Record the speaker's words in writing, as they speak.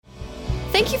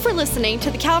Thank you for listening to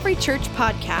the Calvary Church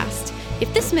podcast.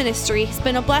 If this ministry has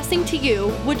been a blessing to you,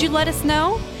 would you let us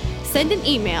know? Send an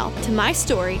email to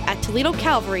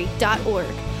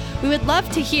mystory@toledocalvary.org. We would love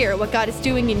to hear what God is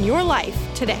doing in your life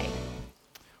today.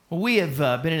 Well, we have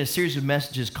been in a series of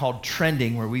messages called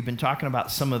Trending, where we've been talking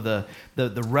about some of the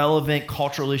relevant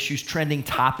cultural issues, trending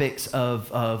topics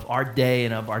of our day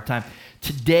and of our time.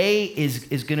 Today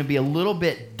is going to be a little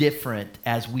bit different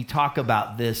as we talk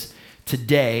about this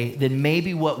today than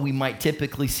maybe what we might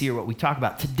typically see or what we talk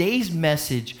about. Today's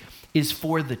message is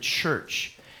for the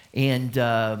church, and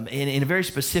in a very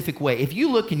specific way. If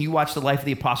you look and you watch the life of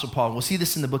the Apostle Paul, and we'll see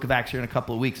this in the book of Acts here in a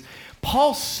couple of weeks,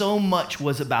 Paul so much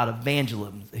was about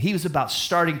evangelism. He was about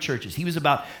starting churches. He was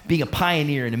about being a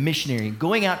pioneer and a missionary and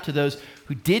going out to those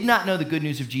who did not know the good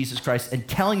news of Jesus Christ and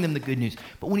telling them the good news.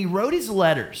 But when he wrote his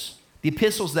letters, the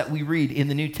epistles that we read in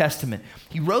the New Testament,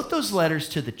 he wrote those letters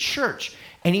to the church,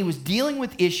 and he was dealing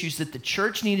with issues that the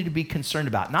church needed to be concerned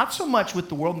about. Not so much with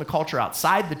the world and the culture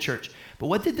outside the church, but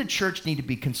what did the church need to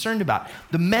be concerned about?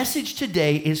 The message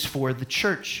today is for the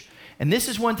church. And this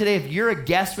is one today, if you're a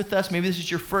guest with us, maybe this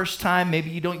is your first time, maybe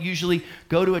you don't usually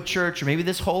go to a church, or maybe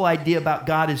this whole idea about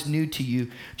God is new to you,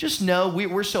 just know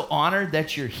we're so honored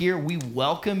that you're here. We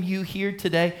welcome you here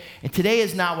today. And today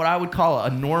is not what I would call a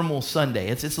normal Sunday.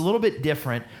 It's a little bit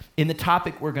different in the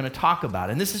topic we're going to talk about.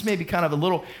 And this is maybe kind of a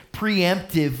little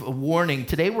preemptive warning.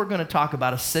 Today we're going to talk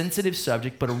about a sensitive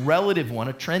subject, but a relative one,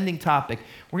 a trending topic.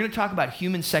 We're going to talk about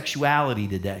human sexuality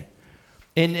today.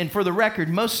 And for the record,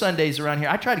 most Sundays around here,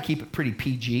 I try to keep it pretty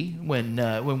PG when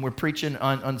we're preaching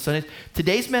on Sundays.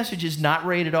 Today's message is not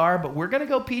rated R, but we're going to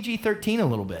go PG-13 a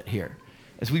little bit here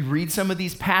as we read some of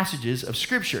these passages of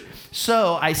Scripture.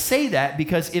 So I say that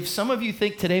because if some of you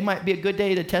think today might be a good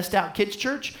day to test out kids'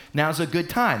 church, now's a good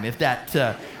time, if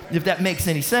that makes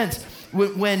any sense.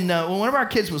 When one of our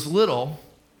kids was little,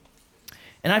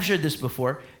 and I've shared this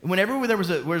before, whenever there was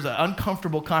an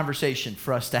uncomfortable conversation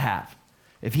for us to have,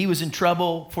 if he was in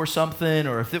trouble for something,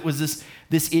 or if it was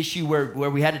this issue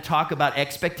where we had to talk about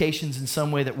expectations in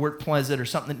some way that weren't pleasant or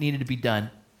something that needed to be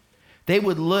done, they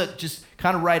would look just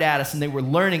kind of right at us, and they were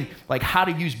learning like how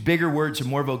to use bigger words or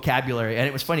more vocabulary. And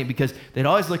it was funny because they'd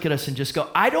always look at us and just go,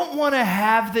 "I don't want to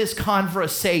have this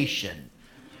conversation.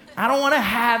 I don't want to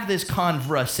have this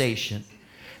conversation."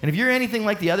 And if you're anything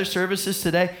like the other services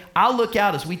today, I'll look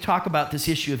out as we talk about this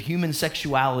issue of human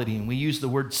sexuality, and we use the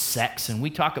word sex, and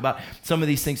we talk about some of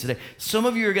these things today. Some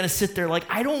of you are going to sit there like,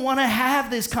 "I don't want to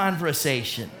have this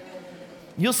conversation."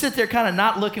 You'll sit there kind of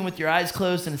not looking with your eyes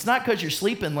closed, and it's not because you're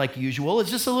sleeping like usual.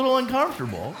 It's just a little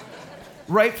uncomfortable,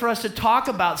 right, for us to talk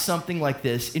about something like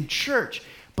this in church.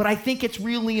 But I think it's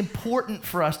really important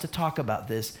for us to talk about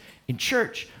this in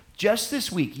church. Just this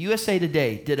week, USA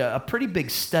Today did a pretty big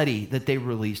study that they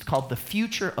released called The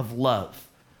Future of Love.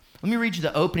 Let me read you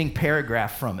the opening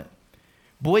paragraph from it.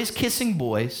 Boys kissing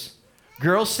boys,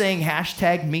 girls saying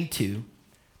 #MeToo,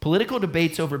 political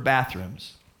debates over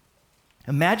bathrooms.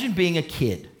 Imagine being a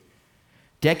kid.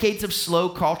 Decades of slow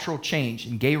cultural change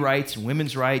in gay rights and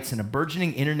women's rights and a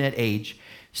burgeoning internet age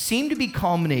seem to be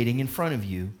culminating in front of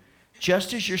you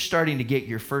just as you're starting to get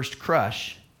your first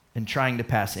crush and trying to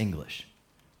pass English.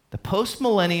 The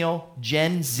post-millennial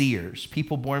Gen Zers,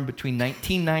 people born between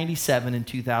 1997 and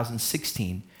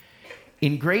 2016,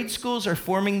 in grade schools are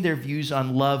forming their views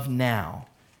on love now,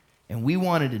 and we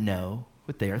wanted to know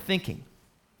what they are thinking.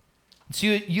 So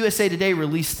USA Today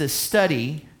released this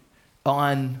study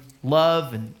on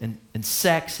love and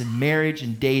sex and marriage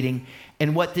and dating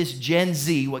and what this Gen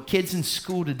Z, what kids in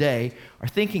school today are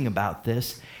thinking about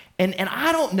this. And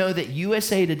I don't know that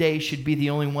USA Today should be the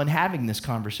only one having this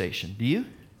conversation. Do you?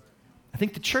 I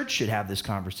think the church should have this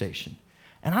conversation.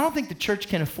 And I don't think the church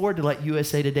can afford to let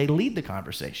USA Today lead the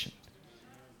conversation.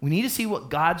 We need to see what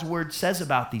God's word says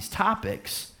about these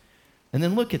topics and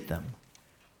then look at them.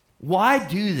 Why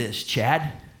do this,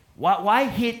 Chad? Why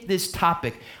hit this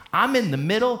topic? I'm in the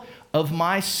middle of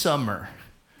my summer.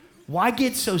 Why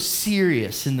get so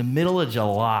serious in the middle of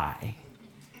July?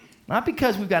 Not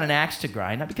because we've got an axe to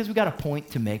grind, not because we've got a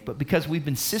point to make, but because we've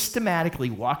been systematically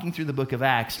walking through the book of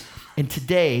Acts, and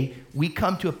today we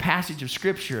come to a passage of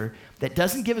Scripture that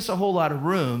doesn't give us a whole lot of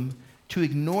room to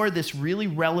ignore this really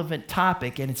relevant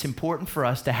topic, and it's important for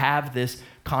us to have this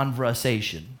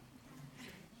conversation.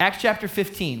 Acts chapter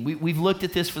 15, we've looked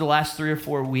at this for the last 3 or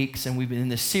 4 weeks, and we've been in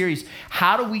this series,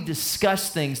 how do we discuss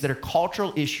things that are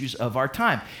cultural issues of our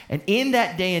time? And in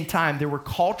that day and time, there were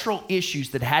cultural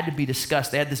issues that had to be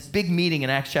discussed. They had this big meeting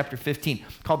in Acts chapter 15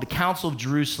 called the Council of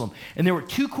Jerusalem, and there were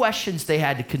 2 questions they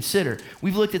had to consider.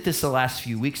 We've looked at this the last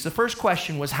few weeks. The first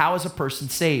question was, how is a person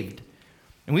saved?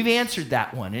 And we've answered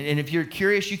that one. And if you're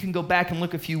curious, you can go back and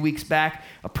look a few weeks back.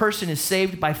 A person is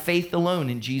saved by faith alone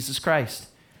in Jesus Christ.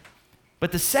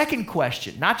 But the second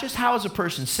question, not just how is a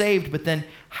person saved, but then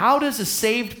how does a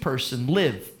saved person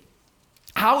live?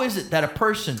 How is it that a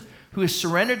person who has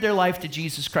surrendered their life to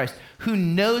Jesus Christ, who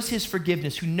knows his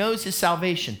forgiveness, who knows his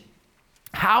salvation,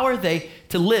 how are they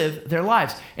to live their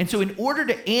lives? And so in order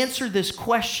to answer this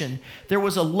question, there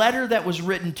was a letter that was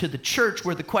written to the church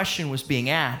where the question was being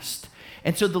asked.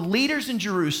 And so the leaders in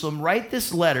Jerusalem write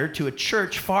this letter to a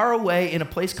church far away in a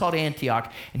place called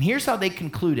Antioch. And here's how they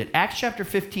conclude it. Acts chapter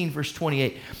 15, verse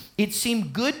 28. It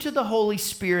seemed good to the Holy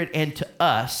Spirit and to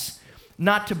us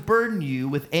not to burden you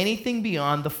with anything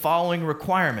beyond the following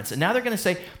requirements. And now they're going to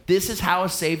say, this is how a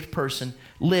saved person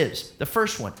lives. The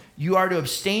first one, you are to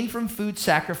abstain from food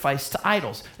sacrificed to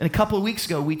idols. And a couple of weeks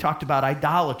ago, we talked about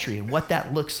idolatry and what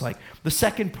that looks like. The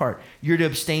second part, you're to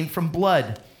abstain from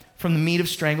blood, from the meat of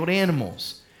strangled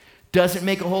animals. Doesn't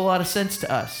make a whole lot of sense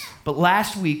to us. But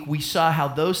last week, we saw how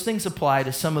those things apply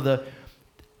to some of the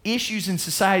issues in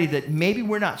society that maybe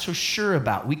we're not so sure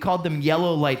about. We called them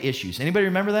yellow light issues. Anybody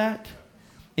remember that?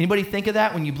 Anybody think of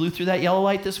that when you blew through that yellow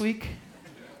light this week?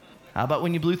 How about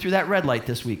when you blew through that red light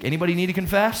this week? Anybody need to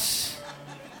confess?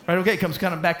 Right, okay, it comes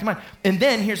kind of back to mind. And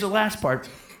then here's the last part.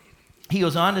 He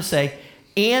goes on to say,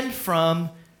 and from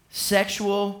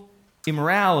sexual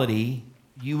immorality,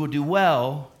 you will do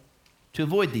well to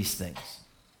avoid these things.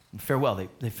 And farewell,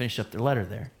 they finished up their letter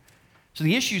there. So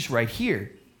the issue's right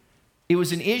here. It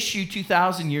was an issue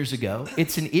 2,000 years ago.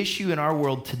 It's an issue in our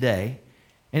world today.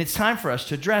 And it's time for us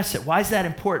to address it. Why is that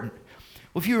important?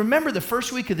 Well, if you remember the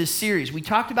first week of this series, we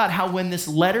talked about how when this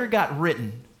letter got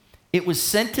written, it was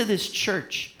sent to this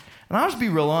church. And I'll just be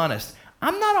real honest.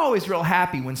 I'm not always real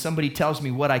happy when somebody tells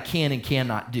me what I can and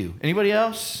cannot do. Anybody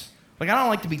else? Like, I don't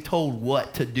like to be told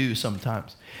what to do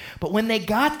sometimes. But when they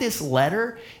got this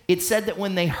letter, it said that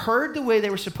when they heard the way they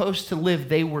were supposed to live,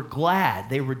 they were glad.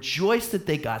 They rejoiced that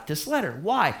they got this letter.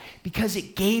 Why? Because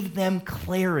it gave them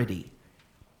clarity.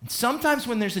 And sometimes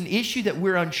when there's an issue that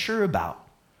we're unsure about,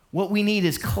 what we need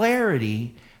is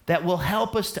clarity that will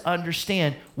help us to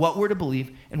understand what we're to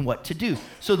believe and what to do.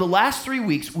 So the last 3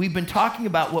 weeks, we've been talking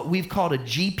about what we've called a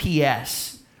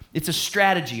GPS. It's a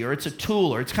strategy, or it's a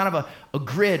tool, or it's kind of a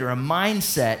grid or a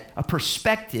mindset, a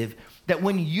perspective that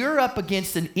when you're up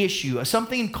against an issue,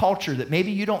 something in culture that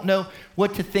maybe you don't know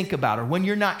what to think about, or when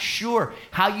you're not sure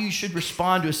how you should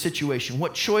respond to a situation,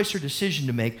 what choice or decision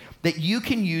to make, that you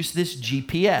can use this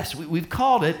GPS. We've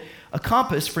called it a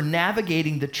compass for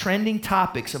navigating the trending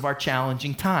topics of our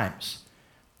challenging times.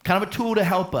 Kind of a tool to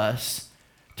help us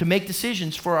to make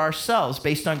decisions for ourselves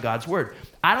based on God's word.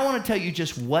 I don't want to tell you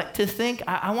just what to think.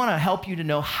 I want to help you to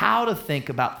know how to think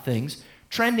about things,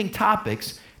 trending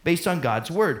topics, based on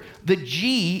God's word. The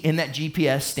G in that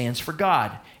GPS stands for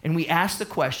God. And we ask the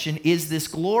question, is this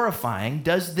glorifying?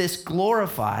 Does this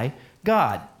glorify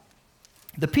God?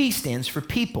 The P stands for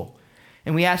people.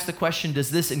 And we ask the question,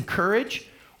 does this encourage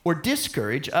or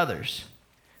discourage others?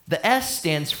 The S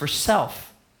stands for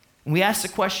self. And we ask the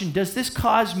question, does this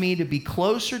cause me to be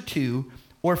closer to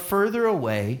or further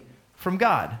away from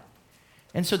God?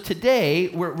 And so today,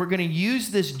 we're going to use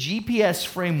this GPS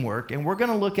framework, and we're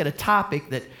going to look at a topic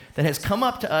that has come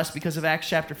up to us because of Acts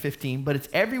chapter 15, but it's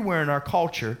everywhere in our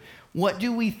culture. What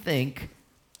do we think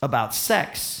about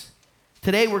sex?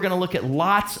 Today, we're going to look at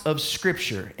lots of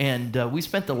scripture, and we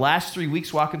spent the last 3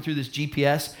 weeks walking through this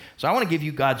GPS, so I want to give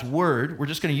you God's word. We're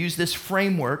just going to use this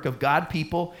framework of God,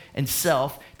 people, and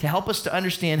self to help us to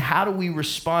understand how do we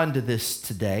respond to this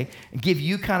today and give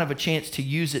you kind of a chance to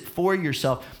use it for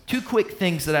yourself. 2 quick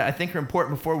things that I think are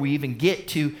important before we even get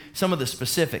to some of the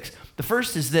specifics. The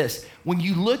first is this. When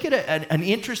you look at an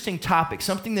interesting topic,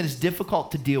 something that is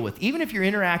difficult to deal with, even if you're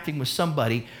interacting with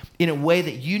somebody in a way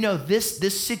that you know this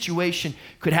situation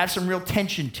could have some real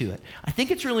tension to it, I think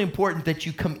it's really important that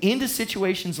you come into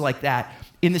situations like that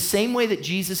in the same way that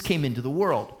Jesus came into the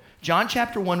world. John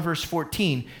chapter 1, verse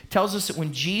 14 tells us that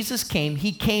when Jesus came,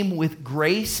 he came with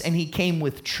grace and he came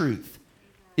with truth.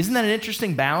 Isn't that an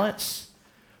interesting balance?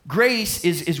 Grace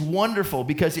is wonderful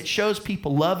because it shows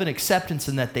people love and acceptance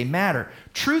and that they matter.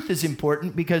 Truth is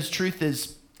important because truth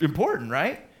is important,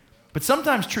 right? But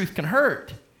sometimes truth can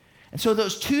hurt. And so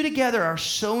those two together are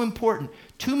so important.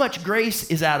 Too much grace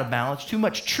is out of balance. Too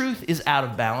much truth is out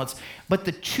of balance. But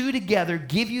the two together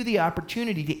give you the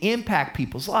opportunity to impact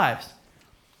people's lives.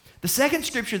 The second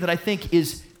scripture that I think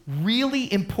is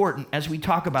really important as we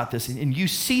talk about this, and you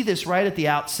see this right at the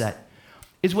outset,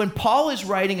 is when Paul is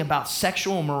writing about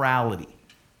sexual morality.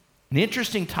 An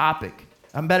interesting topic.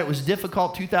 I bet it was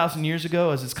difficult 2,000 years ago,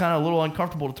 as it's kind of a little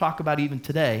uncomfortable to talk about even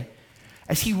today.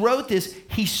 As he wrote this,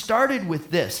 he started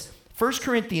with this. 1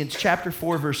 Corinthians chapter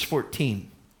 4, verse 14.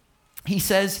 He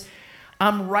says,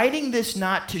 I'm writing this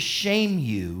not to shame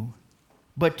you,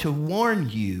 but to warn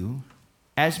you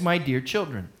as my dear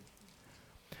children.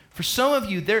 For some of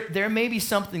you, there may be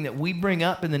something that we bring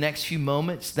up in the next few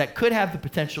moments that could have the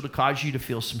potential to cause you to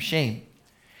feel some shame.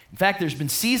 In fact, there's been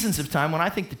seasons of time when I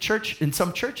think the church, in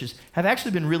some churches, have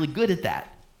actually been really good at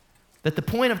that. That the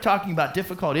point of talking about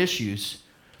difficult issues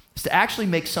is to actually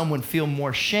make someone feel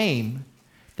more shame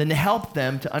than to help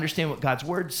them to understand what God's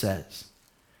word says.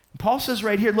 And Paul says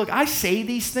right here, look, I say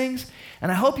these things,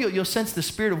 and I hope you'll sense the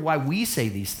spirit of why we say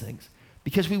these things,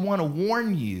 because we want to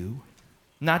warn you,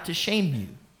 not to shame you.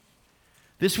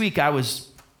 This week I was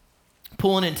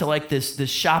pulling into like this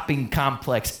shopping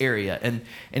complex area, and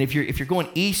if you're going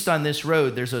east on this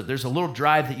road, there's a little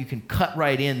drive that you can cut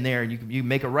right in there, and you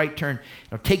make a right turn.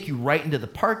 It'll take you right into the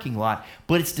parking lot,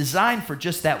 but it's designed for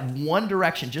just that one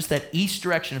direction, just that east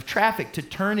direction of traffic to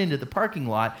turn into the parking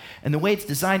lot. And the way it's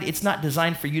designed, it's not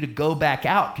designed for you to go back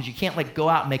out, because you can't like go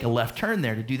out and make a left turn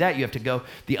there. To do that, you have to go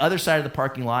the other side of the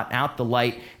parking lot, out the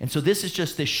light. And so this is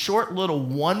just this short little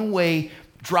one-way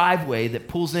driveway that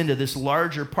pulls into this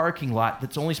larger parking lot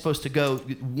that's only supposed to go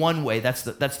one way. That's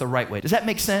the right way. Does that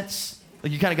make sense?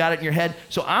 Like you kind of got it in your head?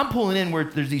 So I'm pulling in where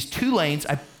there's these two lanes.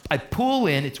 I pull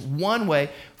in, it's one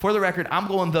way. For the record, I'm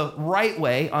going the right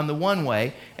way on the one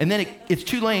way, and then it's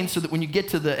two lanes so that when you get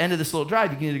to the end of this little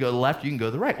drive, you can either go to the left or you can go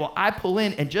to the right. Well, I pull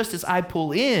in, and just as I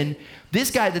pull in,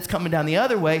 this guy that's coming down the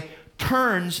other way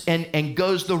turns and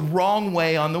goes the wrong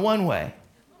way on the one way,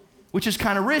 which is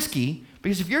kind of risky.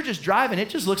 Because if you're just driving, it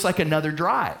just looks like another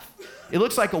drive. It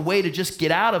looks like a way to just get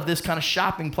out of this kind of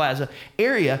shopping plaza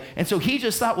area. And so he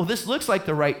just thought, well, this looks like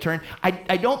the right turn.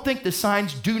 I don't think the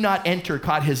signs "do not enter"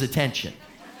 caught his attention.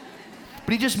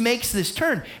 But he just makes this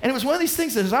turn. And it was one of these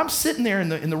things that as I'm sitting there in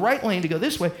the right lane to go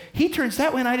this way, he turns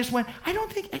that way, and I just went, I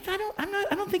don't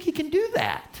think he can do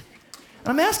that. And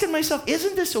I'm asking myself,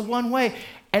 isn't this a one way?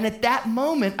 And at that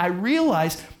moment, I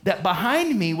realized that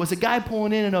behind me was a guy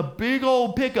pulling in a big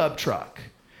old pickup truck.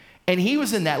 And he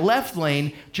was in that left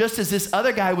lane just as this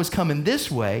other guy was coming this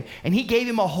way. And he gave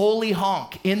him a holy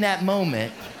honk in that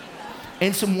moment.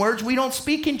 And some words we don't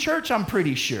speak in church, I'm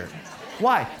pretty sure.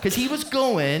 Why? Because he was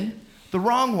going the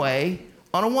wrong way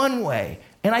on a one-way.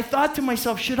 And I thought to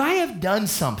myself, should I have done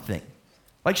something?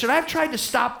 Like, should I have tried to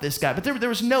stop this guy? But there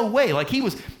was no way. Like, he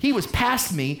was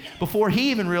past me before he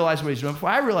even realized what he was doing, before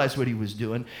I realized what he was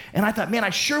doing. And I thought, man,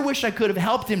 I sure wish I could have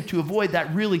helped him to avoid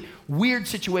that really weird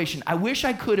situation. I wish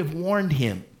I could have warned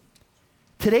him.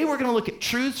 Today, we're going to look at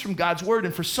truths from God's word.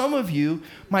 And for some of you,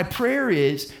 my prayer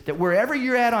is that wherever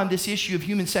you're at on this issue of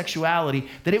human sexuality,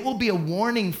 that it will be a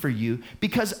warning for you,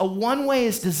 because a one-way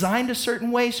is designed a certain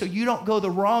way so you don't go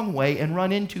the wrong way and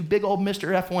run into big old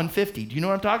Mr. F-150. Do you know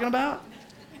what I'm talking about?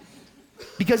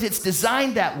 Because it's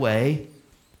designed that way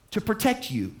to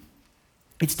protect you.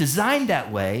 It's designed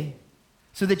that way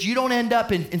so that you don't end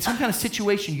up in some kind of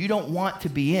situation you don't want to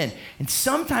be in. And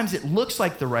sometimes it looks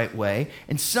like the right way.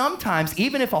 And sometimes,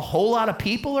 even if a whole lot of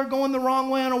people are going the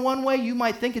wrong way on a one-way, you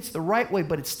might think it's the right way,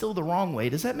 but it's still the wrong way.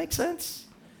 Does that make sense?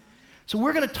 So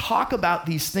we're going to talk about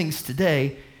these things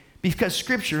today because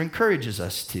Scripture encourages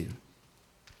us to.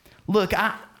 Look,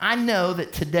 I know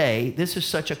that today this is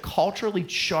such a culturally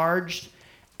charged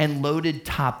and loaded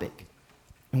topic.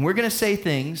 And we're going to say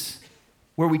things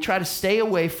where we try to stay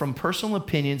away from personal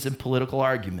opinions and political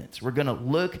arguments. We're going to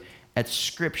look at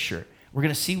Scripture. We're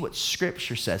going to see what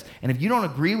Scripture says. And if you don't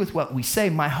agree with what we say,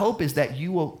 my hope is that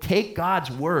you will take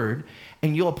God's word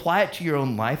and you'll apply it to your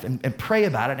own life and pray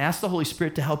about it and ask the Holy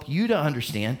Spirit to help you to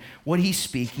understand what he's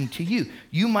speaking to you.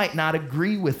 You might not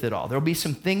agree with it all. There'll be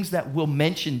some things that we'll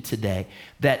mention today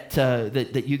that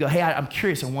you go, hey, I'm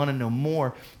curious, I want to know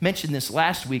more. Mentioned this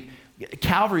last week.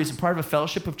 Calvary is a part of a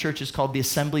fellowship of churches called the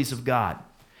Assemblies of God.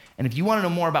 And if you want to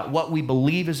know more about what we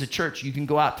believe as a church, you can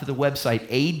go out to the website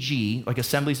AG, like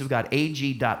Assemblies of God,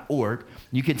 ag.org.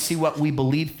 You can see what we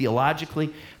believe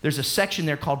theologically. There's a section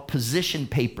there called Position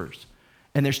Papers.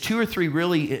 And there's 2 or 3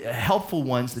 really helpful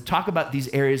ones that talk about these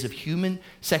areas of human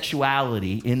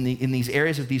sexuality in these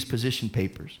areas of these position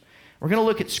papers. We're going to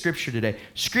look at Scripture today.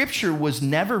 Scripture was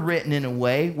never written in a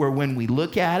way where when we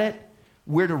look at it,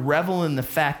 we're to revel in the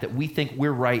fact that we think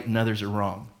we're right and others are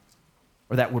wrong,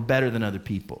 or that we're better than other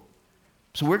people.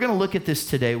 So we're going to look at this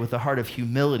today with a heart of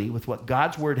humility, with what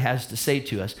God's word has to say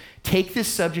to us. Take this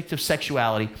subject of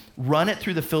sexuality, run it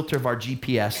through the filter of our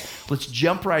GPS. Let's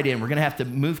jump right in. We're going to have to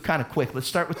move kind of quick. Let's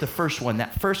start with the first one.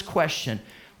 That first question,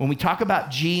 when we talk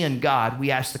about G and God,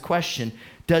 we ask the question,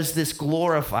 does this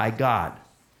glorify God?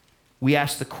 We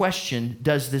ask the question,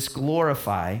 does this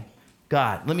glorify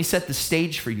God. Let me set the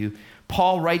stage for you.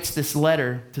 Paul writes this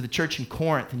letter to the church in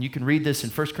Corinth, and you can read this in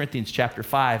 1 Corinthians chapter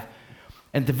 5.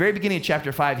 And at the very beginning of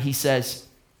chapter 5, he says,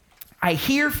 I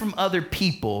hear from other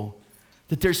people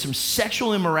that there's some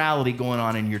sexual immorality going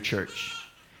on in your church.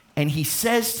 And he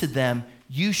says to them,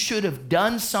 you should have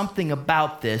done something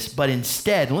about this, but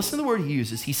instead, and listen to the word he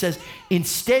uses, he says,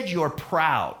 instead you're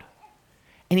proud.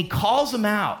 And he calls them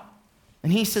out.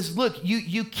 And he says, look,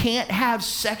 you can't have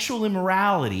sexual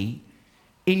immorality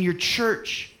in your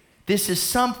church. This is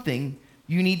something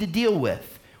you need to deal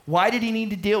with. Why did he need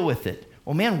to deal with it?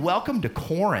 Well, man, welcome to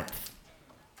Corinth.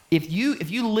 If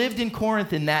you lived in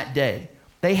Corinth in that day,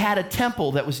 they had a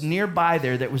temple that was nearby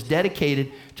there that was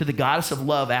dedicated to the goddess of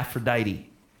love, Aphrodite.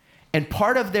 And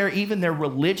part of their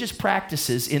religious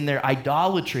practices in their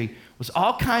idolatry was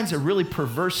all kinds of really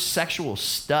perverse sexual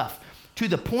stuff, to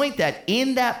the point that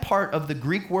in that part of the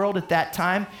Greek world at that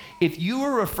time, if you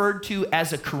were referred to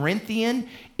as a Corinthian,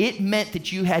 it meant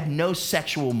that you had no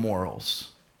sexual morals.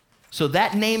 So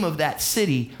that name of that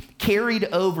city carried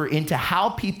over into how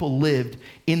people lived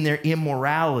in their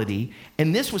immorality.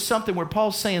 And this was something where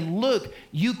Paul's saying, look,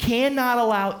 you cannot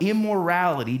allow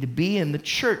immorality to be in the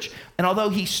church. And although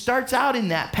he starts out in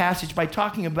that passage by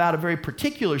talking about a very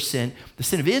particular sin, the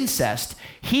sin of incest,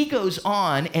 he goes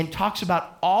on and talks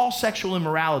about all sexual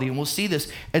immorality. And we'll see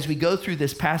this as we go through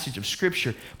this passage of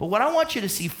Scripture. But what I want you to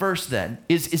see first then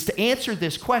is to answer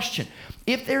this question.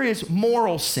 If there is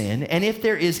moral sin and if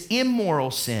there is immoral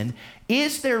sin,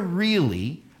 is there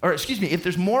really, if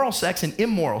there's moral sex and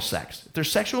immoral sex, if there's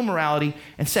sexual immorality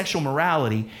and sexual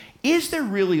morality, is there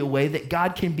really a way that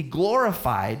God can be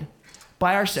glorified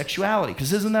by our sexuality?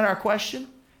 Because isn't that our question?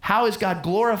 How is God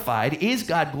glorified? Is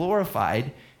God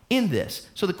glorified in this?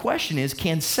 So the question is,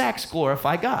 can sex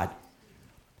glorify God?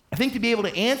 I think to be able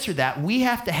to answer that, we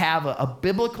have to have a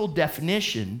biblical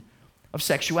definition of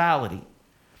sexuality.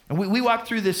 And we walked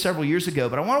through this several years ago,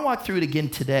 but I want to walk through it again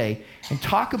today and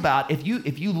talk about, if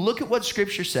you look at what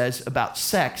Scripture says about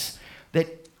sex,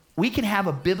 that we can have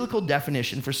a biblical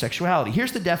definition for sexuality.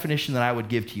 Here's the definition that I would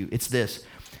give to you. It's this.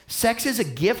 Sex is a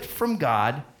gift from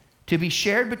God to be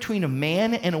shared between a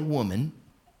man and a woman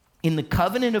in the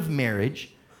covenant of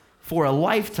marriage for a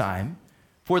lifetime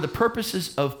for the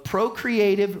purposes of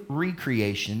procreative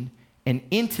recreation and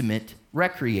intimate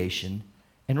recreation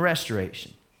and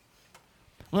restoration.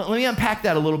 Let me unpack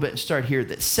that a little bit and start here,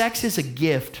 that sex is a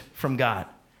gift from God.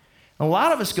 And a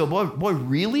lot of us go, boy,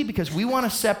 really? Because we want to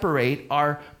separate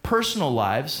our personal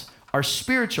lives, our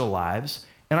spiritual lives,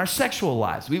 and our sexual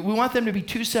lives. We want them to be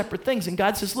two separate things. And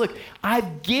God says, look,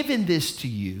 I've given this to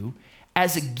you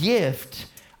as a gift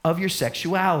of your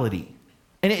sexuality.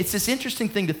 And it's this interesting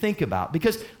thing to think about,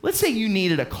 because let's say you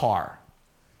needed a car,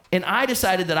 and I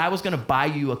decided that I was going to buy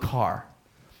you a car.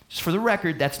 Just for the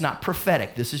record, that's not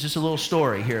prophetic. This is just a little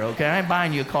story here, okay? I ain't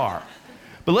buying you a car.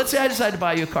 But let's say I decide to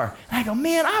buy you a car. And I go,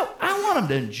 man, I want them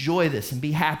to enjoy this and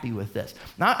be happy with this.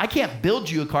 Now, I can't build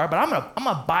you a car, but I'm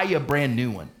gonna buy you a brand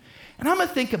new one. And I'm gonna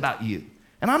think about you.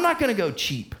 And I'm not gonna go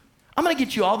cheap. I'm gonna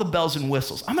get you all the bells and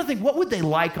whistles. I'm gonna think, what would they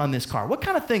like on this car? What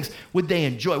kind of things would they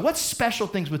enjoy? What special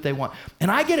things would they want?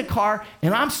 And I get a car,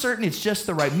 and I'm certain it's just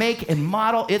the right make and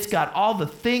model. It's got all the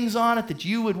things on it that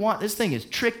you would want. This thing is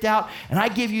tricked out. And I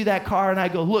give you that car, and I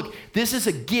go, look, this is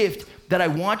a gift that I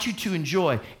want you to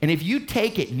enjoy. And if you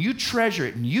take it and you treasure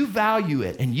it and you value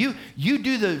it and you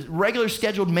do the regular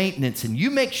scheduled maintenance and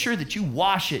you make sure that you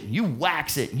wash it and you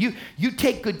wax it and you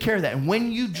take good care of that. And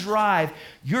when you drive,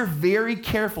 you're very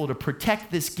careful to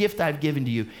protect this gift I've given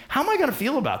to you. How am I going to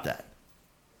feel about that?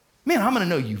 Man, I'm going to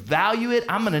know you value it.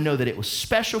 I'm going to know that it was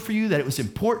special for you, that it was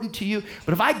important to you.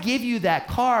 But if I give you that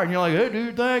car and you're like, hey,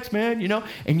 dude, thanks, man,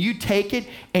 and you take it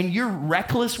and you're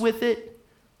reckless with it,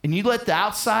 and you let the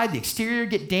outside, the exterior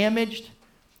get damaged,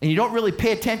 and you don't really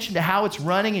pay attention to how it's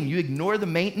running, and you ignore the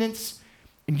maintenance,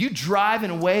 and you drive in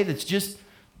a way that's just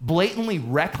blatantly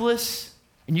reckless,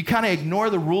 and you kind of ignore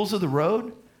the rules of the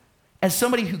road, as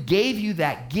somebody who gave you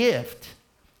that gift,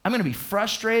 I'm going to be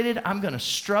frustrated, I'm going to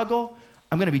struggle,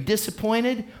 I'm going to be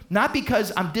disappointed, not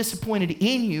because I'm disappointed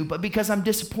in you, but because I'm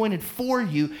disappointed for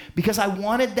you, because I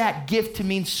wanted that gift to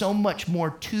mean so much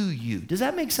more to you. Does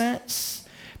that make sense?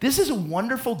 This is a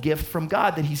wonderful gift from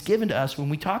God that he's given to us when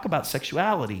we talk about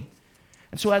sexuality.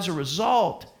 And so as a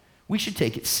result, we should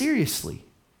take it seriously.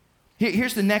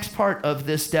 Here's the next part of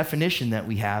this definition that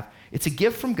we have. It's a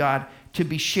gift from God to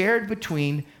be shared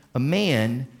between a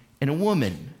man and a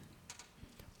woman.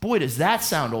 Boy, does that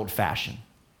sound old-fashioned.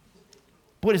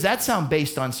 Boy, does that sound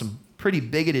based on some pretty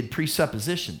bigoted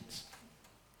presuppositions.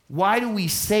 Why do we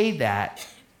say that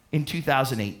in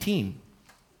 2018?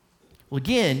 Well,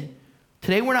 again,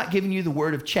 Today, we're not giving you the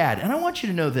word of Chad. And I want you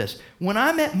to know this. When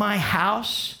I'm at my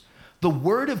house, the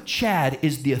word of Chad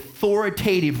is the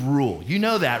authoritative rule. You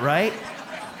know that, right?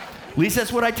 At least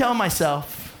that's what I tell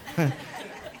myself.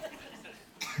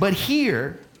 But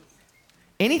here,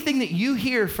 anything that you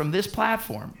hear from this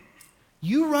platform,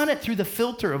 you run it through the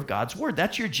filter of God's word.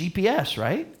 That's your GPS,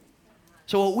 right?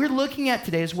 So what we're looking at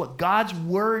today is what God's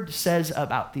word says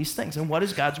about these things. And what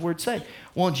does God's word say?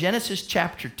 Well, in Genesis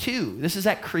chapter 2, this is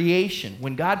at creation.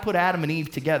 When God put Adam and Eve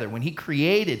together, when he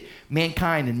created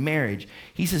mankind in marriage,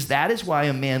 he says that is why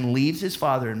a man leaves his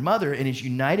father and mother and is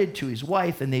united to his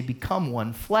wife, and they become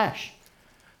one flesh.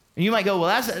 And you might go,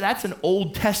 well, that's an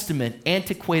Old Testament,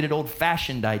 antiquated,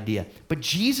 old-fashioned idea. But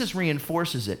Jesus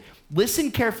reinforces it. Listen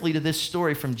carefully to this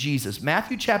story from Jesus.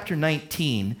 Matthew chapter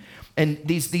 19, and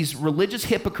these religious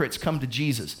hypocrites come to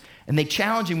Jesus, and they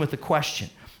challenge him with a question.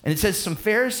 And it says, some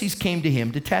Pharisees came to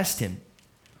him to test him.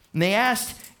 And they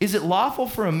asked, is it lawful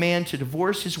for a man to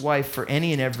divorce his wife for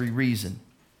any and every reason?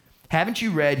 Haven't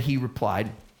you read, he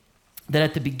replied, that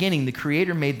at the beginning the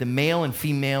Creator made them male and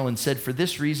female and said, for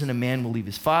this reason a man will leave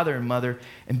his father and mother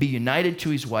and be united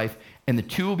to his wife, and the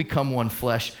two will become one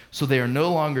flesh, so they are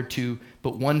no longer two,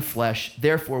 but one flesh.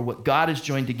 Therefore, what God has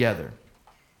joined together,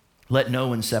 let no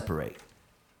one separate.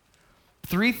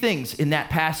 Three things in that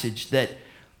passage that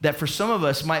for some of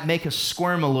us might make us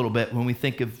squirm a little bit when we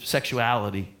think of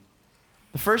sexuality.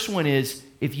 The first one is,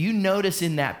 if you notice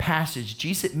in that passage,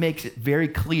 Jesus makes it very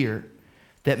clear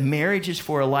that marriage is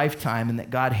for a lifetime and that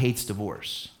God hates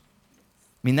divorce.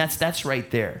 I mean, that's right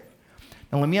there.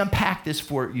 Now, let me unpack this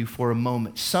for you for a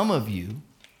moment. Some of you,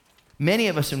 many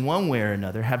of us in one way or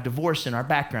another, have divorce in our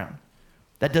background.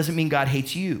 That doesn't mean God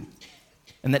hates you.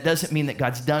 And that doesn't mean that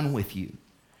God's done with you.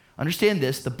 Understand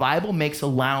this, the Bible makes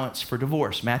allowance for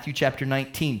divorce. Matthew chapter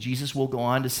 19, Jesus will go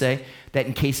on to say that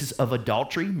in cases of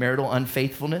adultery, marital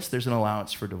unfaithfulness, there's an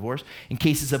allowance for divorce. In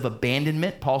cases of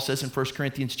abandonment, Paul says in 1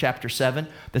 Corinthians chapter 7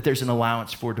 that there's an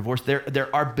allowance for divorce. There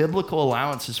are biblical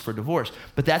allowances for divorce,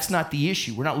 but that's not the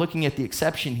issue. We're not looking at the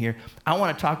exception here. I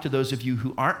want to talk to those of you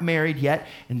who aren't married yet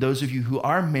and those of you who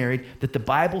are married, that the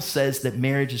Bible says that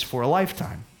marriage is for a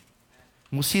lifetime.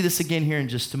 And we'll see this again here in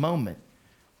just a moment.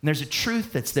 And there's a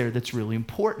truth that's there that's really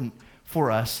important for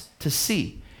us to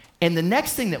see. And the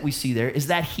next thing that we see there is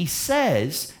that he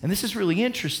says, and this is really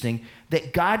interesting,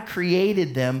 that God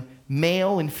created them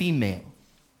male and female.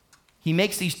 He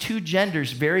makes these two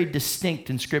genders very distinct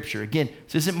in Scripture. Again,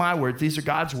 this isn't my words. These are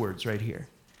God's words right here.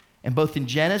 And both in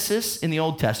Genesis in the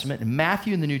Old Testament and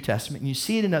Matthew in the New Testament, and you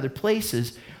see it in other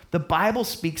places, the Bible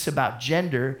speaks about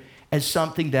gender as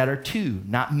something that are two,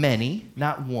 not many,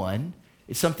 not one.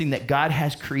 It's something that God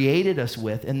has created us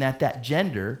with, and that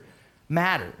gender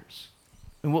matters.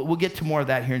 And we'll get to more of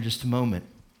that here in just a moment.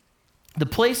 The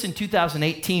place in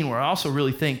 2018 where I also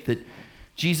really think that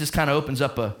Jesus kind of opens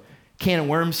up a can of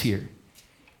worms here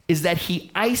is that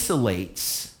he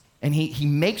isolates, and he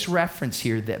makes reference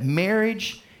here that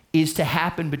marriage is to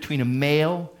happen between a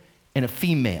male and a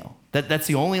female. That's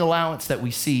the only allowance that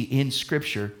we see in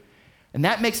Scripture. And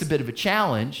that makes a bit of a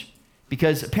challenge,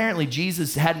 because apparently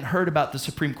Jesus hadn't heard about the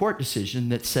Supreme Court decision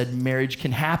that said marriage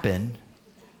can happen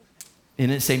in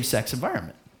a same-sex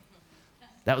environment.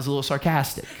 That was a little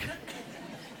sarcastic.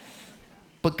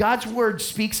 But God's word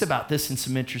speaks about this in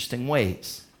some interesting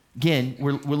ways. Again,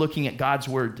 we're looking at God's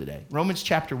word today. Romans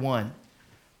chapter 1,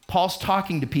 Paul's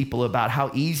talking to people about how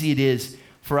easy it is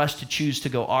for us to choose to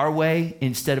go our way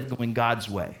instead of going God's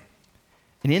way.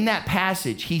 And in that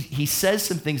passage, he says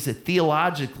some things that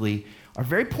theologically are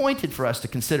very pointed for us to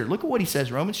consider. Look at what he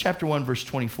says, Romans chapter 1, verse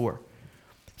 24. It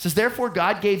says, therefore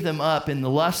God gave them up in the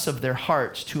lusts of their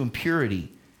hearts to impurity,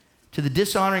 to the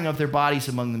dishonoring of their bodies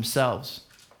among themselves,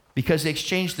 because they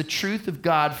exchanged the truth of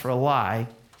God for a lie,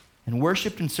 and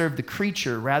worshiped and served the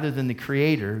creature rather than the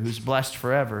Creator, who's blessed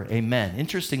forever. Amen.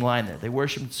 Interesting line there. They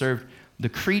worshiped and served the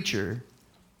creature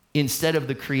instead of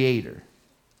the Creator.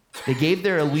 They gave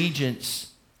their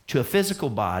allegiance to a physical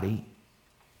body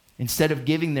instead of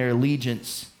giving their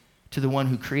allegiance to the one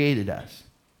who created us.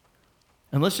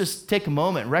 And let's just take a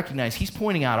moment and recognize he's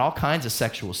pointing out all kinds of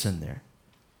sexual sin there.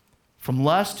 From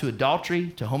lust to adultery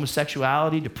to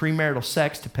homosexuality to premarital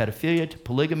sex to pedophilia to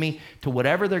polygamy to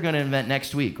whatever they're going to invent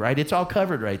next week, right? It's all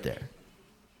covered right there.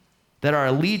 That our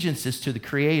allegiance is to the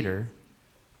Creator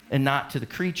and not to the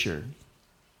creature,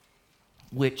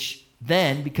 which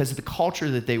then, because of the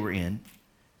culture that they were in,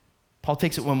 Paul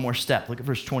takes it one more step. Look at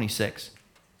verse 26.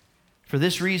 For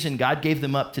this reason, God gave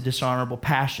them up to dishonorable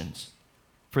passions.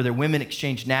 For their women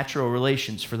exchanged natural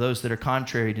relations for those that are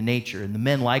contrary to nature, and the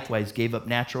men likewise gave up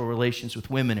natural relations with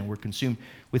women and were consumed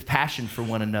with passion for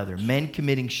one another, men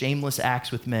committing shameless acts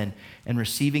with men and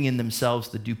receiving in themselves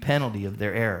the due penalty of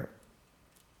their error.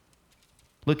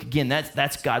 Look, again,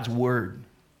 that's God's word.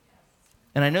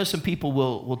 And I know some people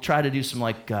will try to do some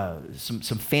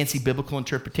fancy biblical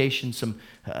interpretation, some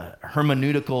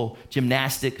hermeneutical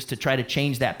gymnastics to try to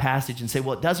change that passage and say,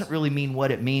 well, it doesn't really mean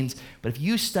what it means. But if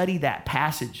you study that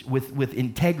passage with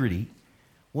integrity,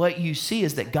 what you see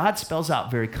is that God spells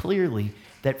out very clearly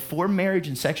that for marriage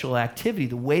and sexual activity,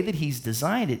 the way that he's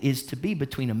designed it is to be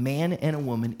between a man and a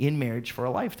woman in marriage for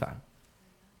a lifetime.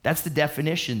 That's the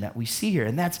definition that we see here,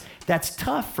 and that's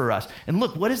tough for us. And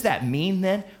look, what does that mean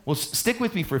then? Well, stick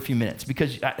with me for a few minutes,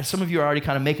 because some of you are already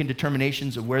kind of making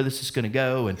determinations of where this is going to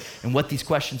go and what these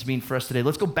questions mean for us today.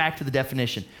 Let's go back to the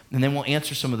definition, and then we'll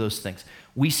answer some of those things.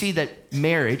 We see that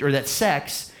marriage, or that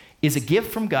sex, is a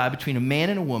gift from God between a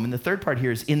man and a woman. The third part here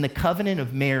is in the covenant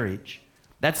of marriage.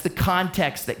 That's the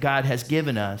context that God has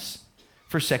given us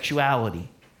for sexuality.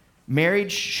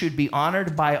 Marriage should be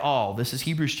honored by all. This is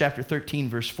Hebrews chapter 13,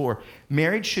 verse 4.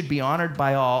 Marriage should be honored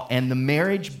by all, and the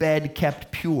marriage bed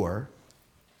kept pure.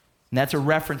 And that's a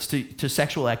reference to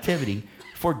sexual activity.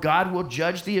 For God will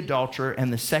judge the adulterer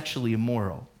and the sexually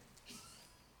immoral.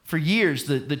 For years,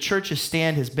 the church's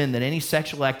stand has been that any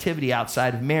sexual activity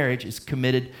outside of marriage is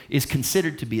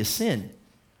considered to be a sin.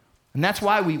 And that's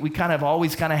why we kind of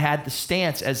always kind of had the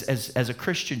stance as a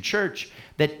Christian church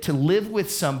that to live with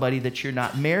somebody that you're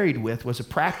not married with was a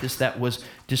practice that was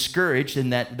discouraged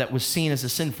and that was seen as a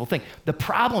sinful thing. The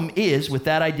problem is, with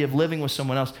that idea of living with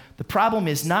someone else, the problem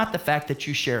is not the fact that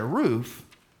you share a roof.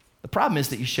 The problem is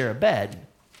that you share a bed.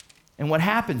 And what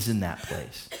happens in that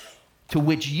place? To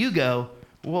which you go,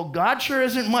 well, God sure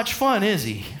isn't much fun, is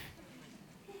he?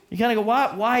 You kind of go,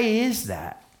 why is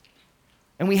that?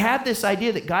 And we have this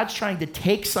idea that God's trying to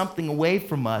take something away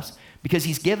from us because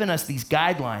he's given us these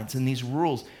guidelines and these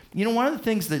rules. You know, one of the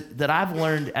things that I've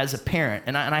learned as a parent,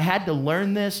 and I had to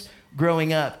learn this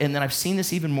growing up, and then I've seen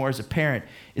this even more as a parent,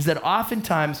 is that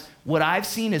oftentimes what I've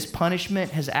seen as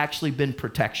punishment has actually been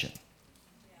protection.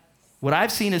 What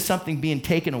I've seen as something being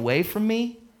taken away from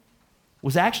me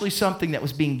was actually something that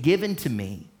was being given to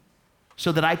me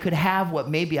so that I could have what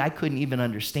maybe I couldn't even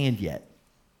understand yet.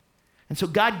 And so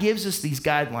God gives us these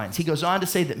guidelines. He goes on to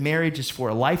say that marriage is for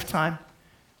a lifetime.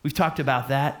 We've talked about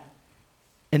that.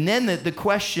 And then the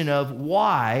question of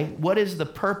why, what is the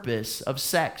purpose of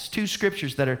sex? Two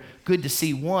scriptures that are good to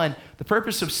see. One, the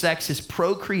purpose of sex is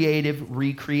procreative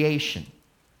recreation.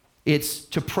 It's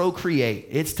to procreate.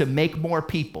 It's to make more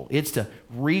people. It's to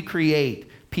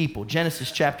recreate people.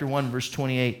 Genesis chapter 1, verse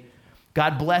 28.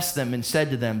 God blessed them and said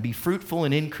to them, be fruitful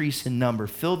and increase in number,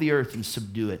 fill the earth and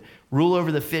subdue it, rule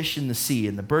over the fish in the sea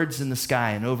and the birds in the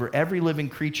sky and over every living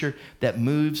creature that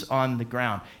moves on the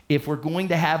ground. If we're going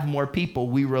to have more people,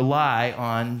 we rely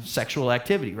on sexual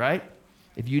activity, right?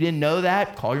 If you didn't know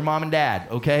that, call your mom and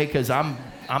dad, okay? Because I'm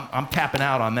tapping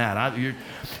out on that.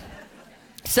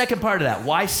 Second part of that,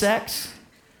 why sex?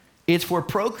 It's for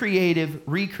procreative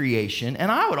recreation, and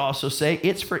I would also say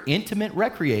it's for intimate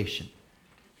recreation.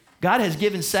 God has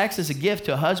given sex as a gift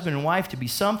to a husband and wife to be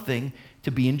something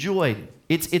to be enjoyed.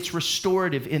 It's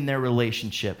restorative in their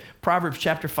relationship. Proverbs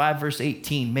chapter 5, verse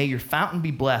 18, may your fountain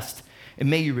be blessed, and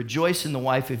may you rejoice in the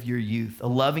wife of your youth, a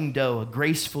loving doe, a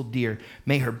graceful deer.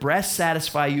 May her breast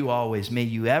satisfy you always. May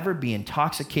you ever be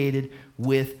intoxicated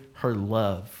with her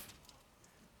love.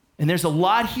 And there's a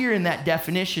lot here in that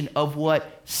definition of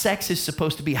what sex is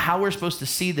supposed to be, how we're supposed to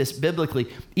see this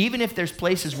biblically, even if there's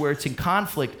places where it's in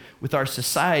conflict with our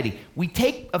society. We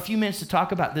take a few minutes to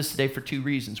talk about this today for two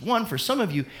reasons. One, for some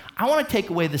of you, I want to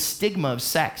take away the stigma of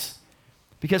sex.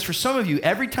 Because for some of you,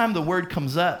 every time the word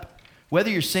comes up, whether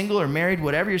you're single or married,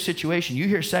 whatever your situation, you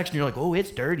hear sex and you're like, oh,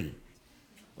 it's dirty.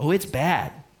 Oh, it's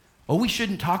bad. Oh, we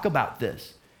shouldn't talk about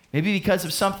this. Maybe because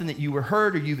of something that you were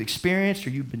heard or you've experienced or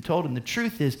you've been told. And the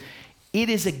truth is, it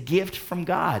is a gift from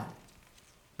God.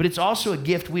 But it's also a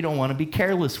gift we don't want to be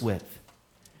careless with.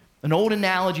 An old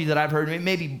analogy that I've heard, it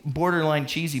may be borderline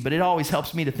cheesy, but it always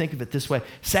helps me to think of it this way.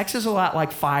 Sex is a lot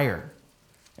like fire.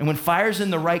 And when fire's in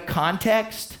the right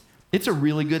context, it's a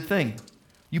really good thing.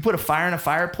 You put a fire in a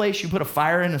fireplace, you put a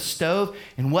fire in a stove,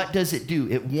 and what does it do?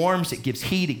 It warms, it gives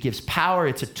heat, it gives power.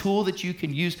 It's a tool that you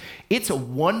can use. It's a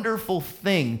wonderful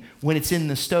thing when it's in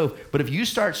the stove. But if you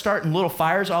starting little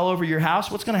fires all over your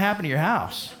house, what's going to happen to your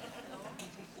house?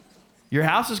 Your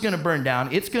house is going to burn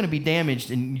down, it's going to be damaged,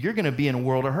 and you're going to be in a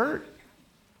world of hurt.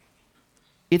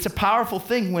 It's a powerful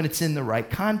thing when it's in the right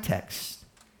context.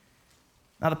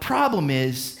 Now, the problem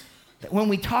is that when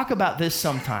we talk about this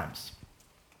sometimes,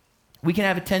 we can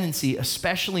have a tendency,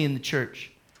 especially in the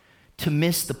church, to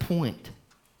miss the point.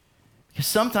 Because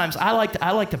sometimes I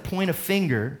like to point a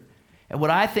finger at what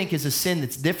I think is a sin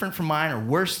that's different from mine or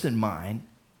worse than mine.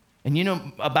 And you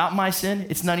know about my sin,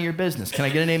 it's none of your business. Can I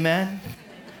get an amen?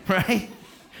 Right?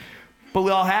 But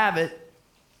we all have it.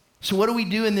 So what do we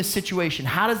do in this situation?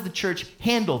 How does the church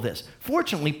handle this?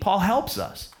 Fortunately, Paul helps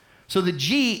us. So the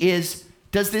G is,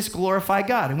 does this glorify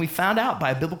God? And we found out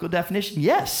by a biblical definition,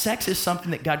 yes, sex is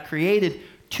something that God created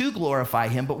to glorify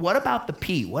him. But what about the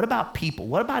P? What about people?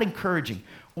 What about encouraging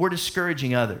or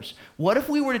discouraging others? What if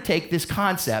we were to take this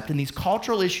concept and these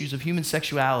cultural issues of human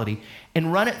sexuality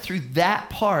and run it through that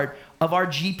part of our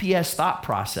GPS thought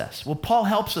process? Well, Paul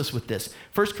helps us with this.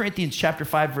 1 Corinthians chapter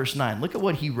 5, verse 9. Look at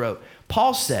what he wrote.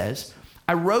 Paul says,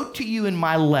 I wrote to you in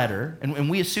my letter, and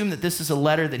we assume that this is a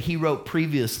letter that he wrote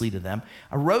previously to them.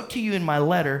 I wrote to you in my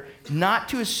letter not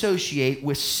to associate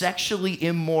with sexually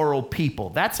immoral people.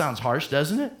 That sounds harsh,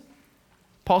 doesn't it?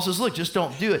 Paul says, look, just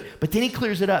don't do it. But then he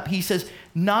clears it up. He says,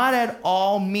 not at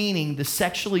all meaning the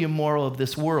sexually immoral of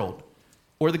this world,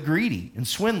 or the greedy and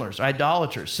swindlers, or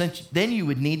idolaters, since then you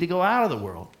would need to go out of the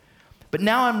world. But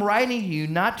now I'm writing to you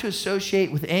not to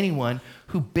associate with anyone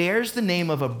who bears the name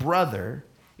of a brother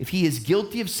if he is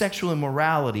guilty of sexual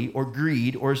immorality or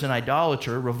greed or is an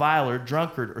idolater, reviler,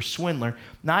 drunkard, or swindler,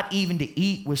 not even to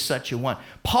eat with such a one.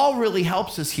 Paul really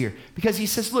helps us here because he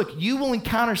says, look, you will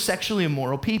encounter sexually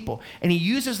immoral people. And he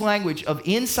uses language of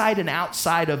inside and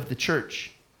outside of the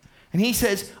church. And he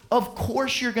says, of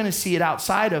course you're going to see it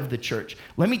outside of the church.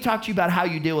 Let me talk to you about how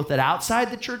you deal with it outside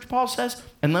the church, Paul says,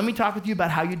 and let me talk with you about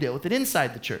how you deal with it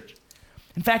inside the church.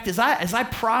 In fact, as I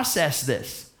process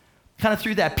this, kind of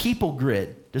through that people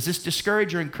grid, does this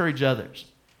discourage or encourage others?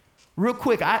 Real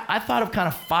quick, I thought of kind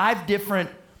of 5 different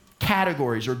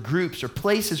categories or groups or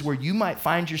places where you might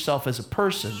find yourself as a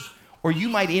person or you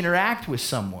might interact with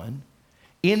someone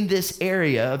in this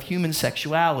area of human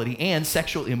sexuality and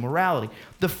sexual immorality.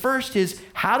 The first is,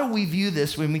 how do we view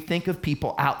this when we think of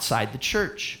people outside the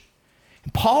church?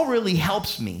 And Paul really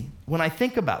helps me when I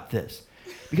think about this,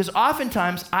 because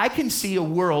oftentimes I can see a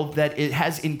world that it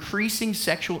has increasing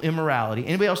sexual immorality.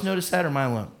 Anybody else notice that, or am I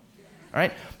alone? All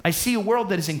right? I see a world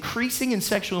that is increasing in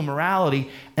sexual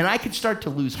immorality, and I can start to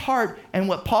lose heart. And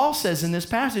what Paul says in this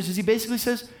passage is he basically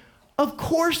says, of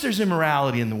course there's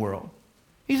immorality in the world.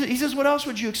 He says, what else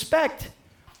would you expect?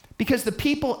 Because the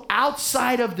people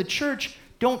outside of the church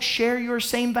don't share your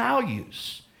same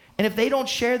values. And if they don't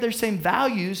share their same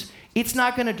values, it's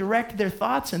not going to direct their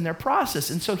thoughts and their process.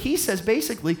 And so he says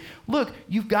basically, look,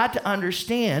 you've got to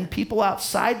understand people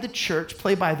outside the church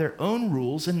play by their own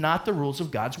rules and not the rules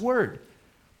of God's word.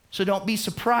 So don't be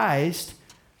surprised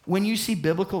when you see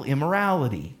biblical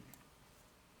immorality.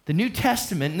 The New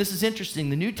Testament, and this is interesting,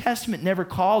 the New Testament never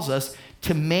calls us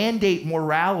to mandate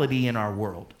morality in our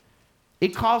world.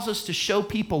 It calls us to show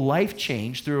people life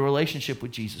change through a relationship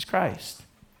with Jesus Christ.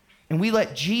 And we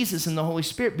let Jesus and the Holy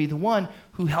Spirit be the one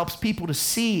who helps people to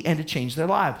see and to change their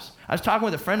lives. I was talking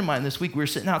with a friend of mine this week. We were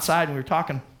sitting outside and we were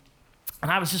talking,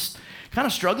 and I was just kind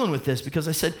of struggling with this because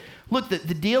I said, look, the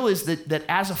deal is that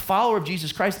as a follower of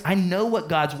Jesus Christ, I know what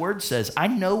God's word says. I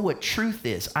know what truth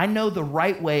is. I know the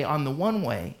right way on the one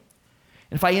way.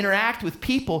 And if I interact with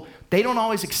people, they don't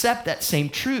always accept that same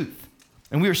truth.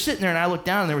 And we were sitting there and I looked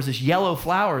down and there was this yellow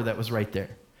flower that was right there.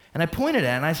 And I pointed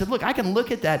at it and I said, look, I can look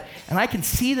at that and I can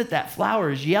see that that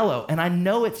flower is yellow and I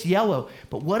know it's yellow.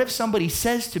 But what if somebody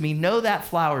says to me, no, that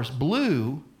flower's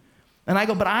blue? And I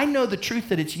go, but I know the truth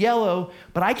that it's yellow,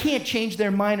 but I can't change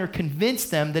their mind or convince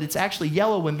them that it's actually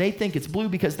yellow when they think it's blue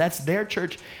because that's their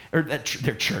church, or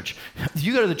their church.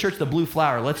 You go to the church, the blue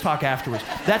flower. Let's talk afterwards.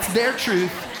 That's their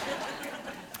truth.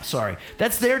 Sorry.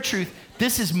 That's their truth.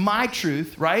 This is my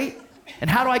truth, right? And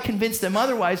how do I convince them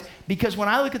otherwise? Because when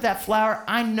I look at that flower,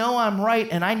 I know I'm right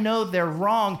and I know they're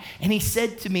wrong. And he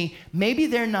said to me, maybe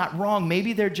they're not wrong.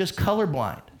 Maybe they're just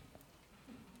colorblind.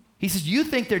 He says, you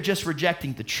think they're just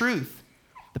rejecting the truth.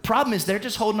 The problem is they're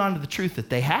just holding on to the truth that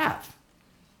they have.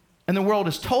 And the world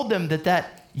has told them that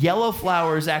that yellow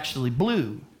flower is actually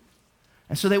blue.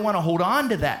 And so they want to hold on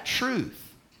to that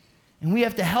truth. And we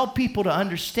have to help people to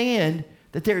understand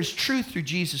that there is truth through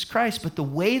Jesus Christ, but the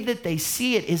way that they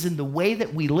see it is in the way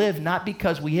that we live, not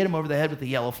because we hit them over the head with a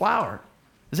yellow flower.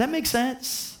 Does that make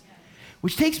sense?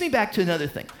 Which takes me back to another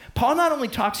thing. Paul not only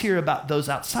talks here about those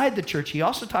outside the church, he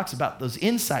also talks about those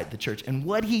inside the church. And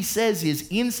what he says is,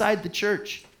 inside the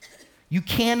church, you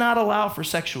cannot allow for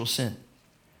sexual sin.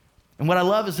 And what I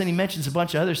love is then he mentions a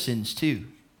bunch of other sins too.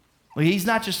 Well, he's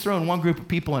not just throwing one group of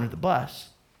people under the bus.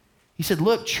 He said,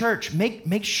 look, church,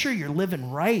 make sure you're living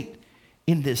right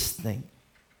in this thing.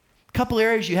 A couple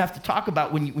areas you have to talk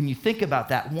about when you think about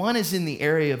that. One is in the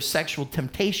area of sexual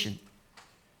temptation.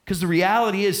 Because the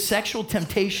reality is sexual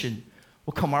temptation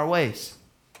will come our ways.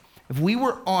 If we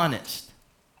were honest,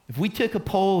 if we took a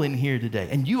poll in here today,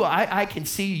 and I can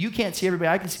see you can't see everybody,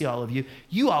 I can see all of you.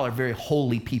 You all are very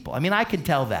holy people. I mean, I can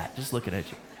tell that just looking at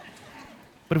you.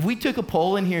 But if we took a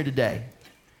poll in here today,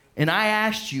 and I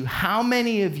asked you, how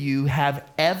many of you have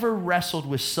ever wrestled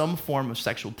with some form of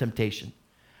sexual temptation?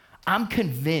 I'm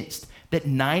convinced that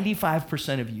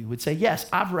 95% of you would say, yes,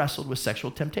 I've wrestled with sexual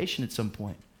temptation at some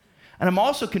point. And I'm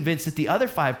also convinced that the other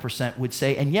 5% would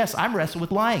say, and yes, I'm wrestling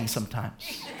with lying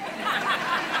sometimes.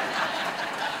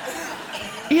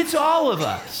 It's all of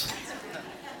us,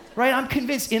 right? I'm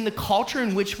convinced in the culture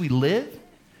in which we live.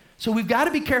 So we've got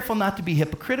to be careful not to be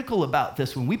hypocritical about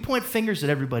this when we point fingers at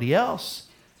everybody else.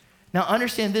 Now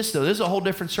understand this though, this is a whole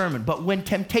different sermon, but when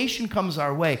temptation comes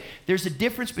our way, there's a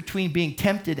difference between being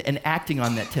tempted and acting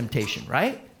on that temptation,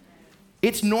 right?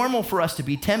 It's normal for us to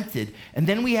be tempted, and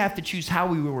then we have to choose how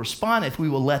we will respond if we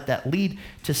will let that lead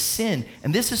to sin.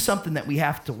 And this is something that we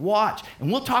have to watch.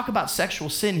 And we'll talk about sexual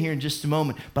sin here in just a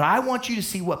moment, but I want you to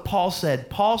see what Paul said.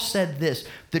 Paul said this,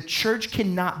 the church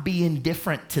cannot be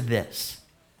indifferent to this.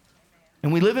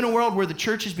 And we live in a world where the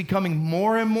church is becoming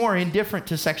more and more indifferent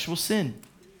to sexual sin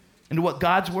and to what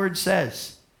God's word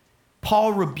says.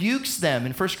 Paul rebukes them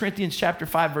in 1 Corinthians chapter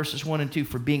 5, verses 1 and 2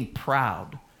 for being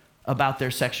proud about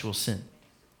their sexual sin.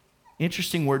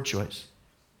 Interesting word choice.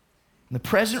 And the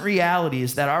present reality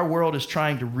is that our world is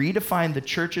trying to redefine the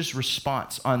church's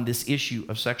response on this issue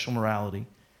of sexual morality.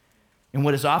 And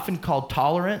what is often called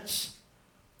tolerance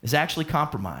is actually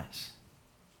compromise.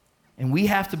 And we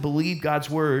have to believe God's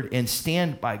word and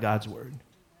stand by God's word,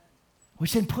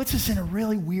 which then puts us in a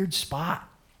really weird spot.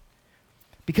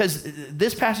 Because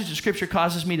this passage of scripture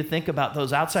causes me to think about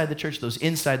those outside the church, those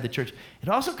inside the church. It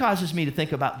also causes me to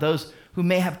think about those who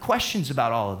may have questions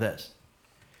about all of this.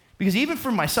 Because even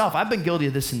for myself, I've been guilty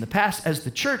of this in the past. As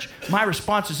the church, my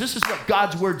response is, this is what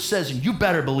God's word says, and you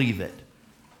better believe it.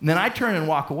 And then I turn and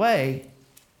walk away,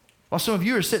 while some of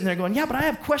you are sitting there going, yeah, but I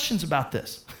have questions about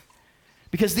this.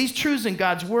 Because these truths in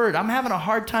God's word, I'm having a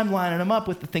hard time lining them up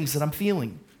with the things that I'm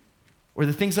feeling, or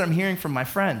the things that I'm hearing from my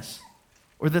friends,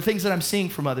 or the things that I'm seeing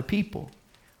from other people.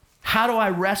 How do I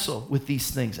wrestle with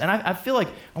these things? And I feel like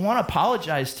I want to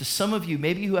apologize to some of you,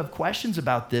 maybe who have questions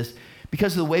about this,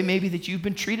 because of the way maybe that you've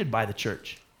been treated by the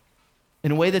church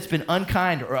in a way that's been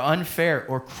unkind or unfair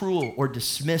or cruel or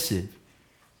dismissive.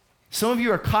 Some of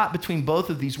you are caught between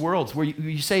both of these worlds where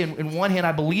you say, in one hand,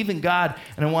 I believe in God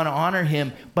and I want to honor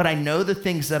him, but I know the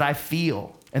things that I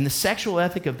feel. And the sexual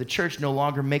ethic of the church no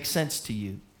longer makes sense to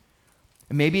you.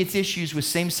 And maybe it's issues with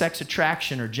same-sex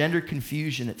attraction or gender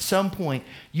confusion. At some point,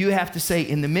 you have to say,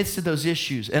 in the midst of those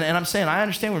issues, and I'm saying, I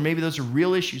understand where maybe those are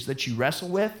real issues that you wrestle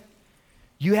with.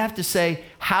 You have to say,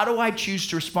 how do I choose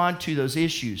to respond to those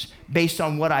issues? Based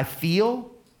on what I feel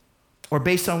or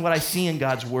based on what I see in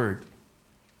God's word?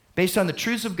 Based on the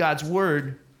truths of God's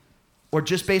word or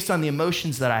just based on the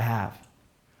emotions that I have?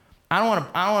 I don't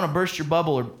want to burst your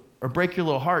bubble or break your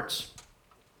little hearts,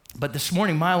 but this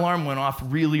morning my alarm went off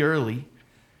really early.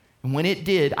 And when it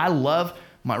did, I love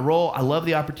my role. I love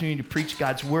the opportunity to preach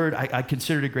God's word. I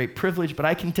consider it a great privilege, but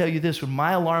I can tell you this, when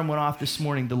my alarm went off this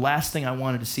morning, the last thing I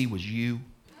wanted to see was you.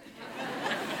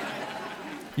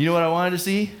 You know what I wanted to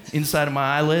see? Inside of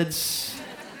my eyelids.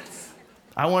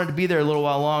 I wanted to be there a little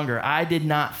while longer. I did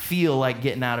not feel like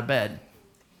getting out of bed,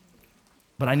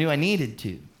 but I knew I needed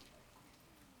to.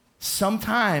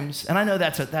 Sometimes, and I know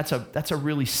that's a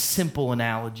really simple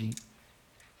analogy,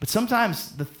 but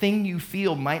sometimes the thing you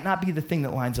feel might not be the thing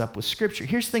that lines up with Scripture.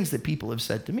 Here's things that people have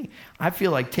said to me. I feel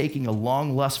like taking a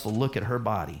long, lustful look at her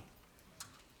body.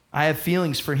 I have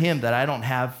feelings for him that I don't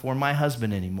have for my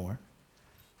husband anymore.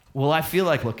 Well, I feel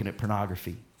like looking at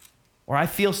pornography. Or I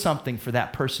feel something for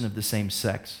that person of the same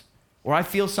sex. Or I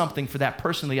feel something for that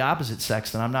person of the opposite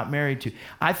sex that I'm not married to.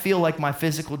 I feel like my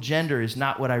physical gender is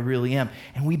not what I really am.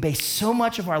 And we base so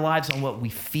much of our lives on what we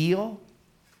feel.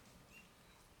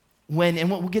 And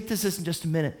we'll get to this in just a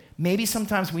minute. Maybe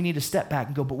sometimes we need to step back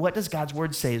and go, but what does God's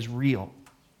word say is real?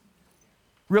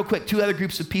 Real quick, two other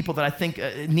groups of people that I think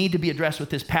need to be addressed with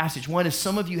this passage. One is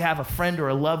some of you have a friend or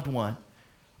a loved one,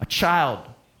 a child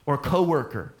or a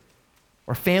coworker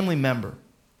or family member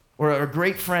or a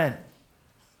great friend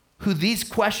who these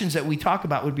questions that we talk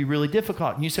about would be really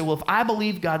difficult. And you say, well, if I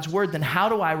believe God's word, then how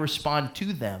do I respond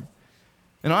to them?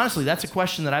 And honestly, that's a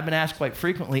question that I've been asked quite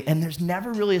frequently, and there's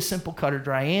never really a simple cut or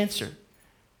dry answer.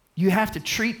 You have to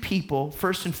treat people,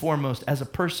 first and foremost, as a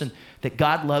person that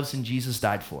God loves and Jesus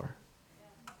died for.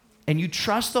 And you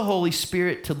trust the Holy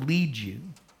Spirit to lead you.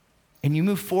 and you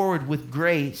move forward with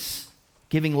grace,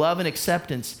 giving love and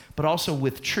acceptance, but also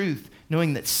with truth,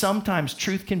 knowing that sometimes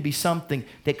truth can be something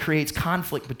that creates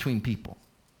conflict between people.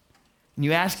 And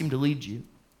you ask him to lead you.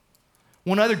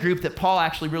 One other group that Paul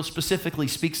actually real specifically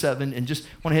speaks of, and just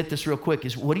want to hit this real quick,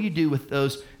 is what do you do with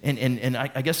those, and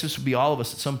I guess this would be all of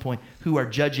us at some point, who are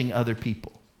judging other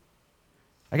people?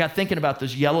 I got thinking about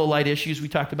those yellow light issues we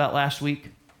talked about last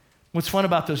week. What's fun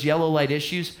about those yellow light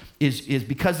issues is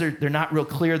because they're not real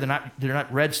clear, they're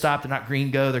not red stop, they're not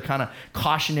green go, they're kind of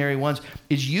cautionary ones,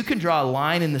 is you can draw a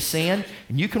line in the sand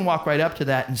and you can walk right up to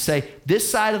that and say, this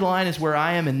side of the line is where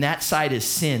I am and that side is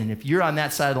sin. And if you're on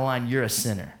that side of the line, you're a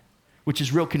sinner, which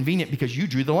is real convenient because you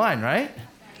drew the line, right?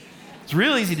 It's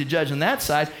real easy to judge on that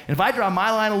side. And if I draw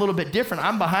my line a little bit different,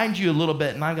 I'm behind you a little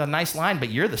bit and I've got a nice line, but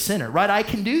you're the sinner, right? I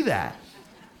can do that.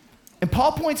 And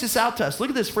Paul points this out to us. Look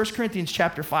at this, 1 Corinthians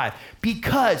chapter 5.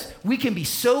 Because we can be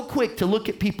so quick to look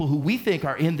at people who we think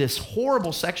are in this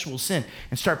horrible sexual sin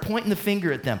and start pointing the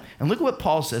finger at them. And look at what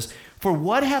Paul says. For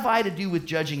what have I to do with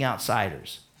judging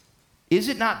outsiders? Is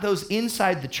it not those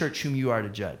inside the church whom you are to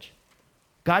judge?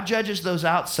 God judges those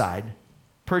outside.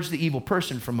 Purge the evil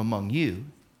person from among you.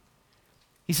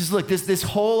 He says, look, this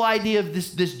whole idea of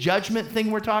this judgment thing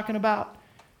we're talking about,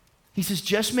 he says,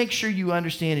 just make sure you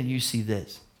understand and you see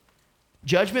this.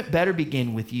 Judgment better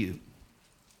begin with you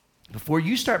before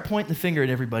you start pointing the finger at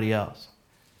everybody else,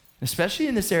 especially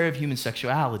in this area of human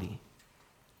sexuality.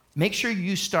 Make sure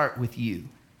you start with you.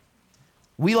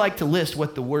 We like to list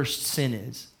what the worst sin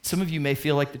is. Some of you may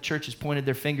feel like the church has pointed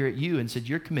their finger at you and said,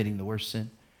 you're committing the worst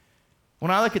sin. When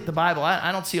I look at the Bible,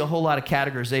 I don't see a whole lot of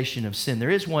categorization of sin.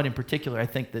 There is one in particular, I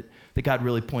think, that God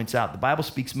really points out. The Bible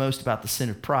speaks most about the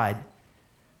sin of pride,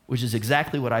 which is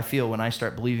exactly what I feel when I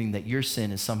start believing that your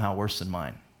sin is somehow worse than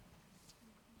mine.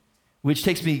 Which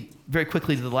takes me very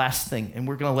quickly to the last thing, and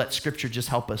we're going to let Scripture just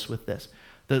help us with this.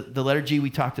 The letter G we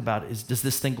talked about is, does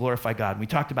this thing glorify God? And we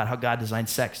talked about how God designed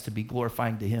sex to be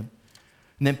glorifying to him.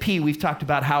 And then P, we've talked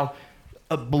about how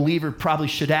a believer probably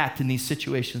should act in these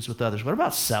situations with others. What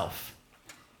about self?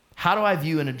 How do I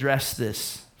view and address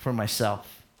this for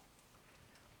myself?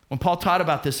 When Paul taught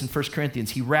about this in 1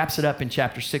 Corinthians, he wraps it up in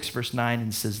chapter 6, verse 9,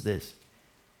 and says this.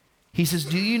 He says,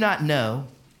 do you not know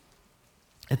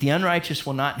that the unrighteous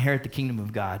will not inherit the kingdom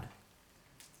of God?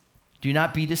 Do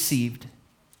not be deceived.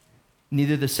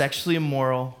 Neither the sexually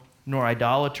immoral, nor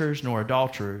idolaters, nor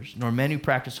adulterers, nor men who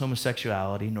practice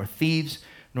homosexuality, nor thieves,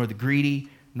 nor the greedy,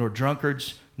 nor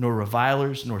drunkards, nor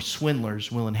revilers, nor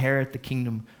swindlers will inherit the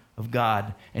kingdom of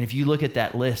God. And if you look at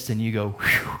that list and you go,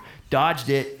 whew, dodged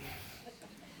it.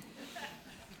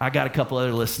 I got a couple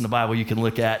other lists in the Bible you can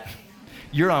look at.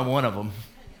 You're on one of them.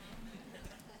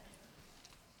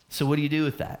 So what do you do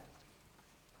with that?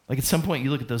 Like at some point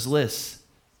you look at those lists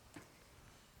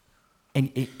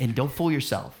and don't fool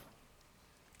yourself.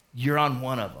 You're on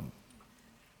one of them.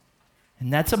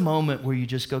 And that's a moment where you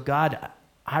just go, God,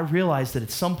 I realize that at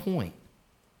some point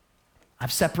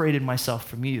I've separated myself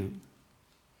from you.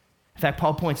 In fact,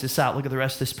 Paul points this out. Look at the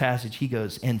rest of this passage. He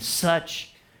goes, and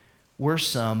such were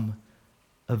some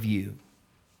of you,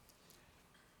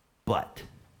 but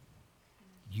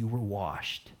you were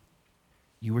washed,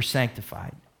 you were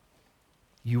sanctified,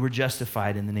 you were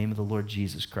justified in the name of the Lord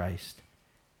Jesus Christ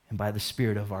and by the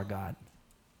Spirit of our God.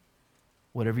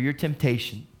 Whatever your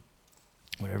temptation,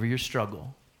 whatever your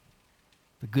struggle,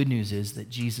 the good news is that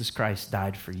Jesus Christ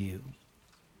died for you.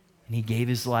 And he gave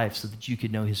his life so that you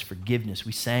could know his forgiveness.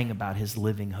 We sang about his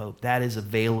living hope. That is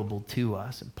available to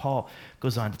us. And Paul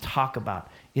goes on to talk about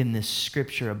in this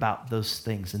scripture about those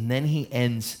things. And then he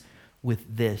ends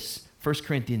with this. 1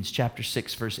 Corinthians chapter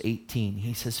 6, verse 18.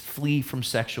 He says, flee from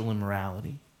sexual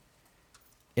immorality.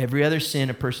 Every other sin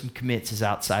a person commits is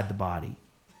outside the body.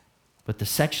 But the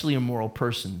sexually immoral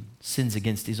person sins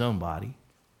against his own body.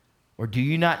 Or do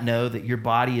you not know that your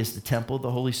body is the temple of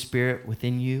the Holy Spirit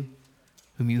within you,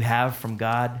 whom you have from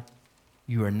God?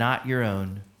 You are not your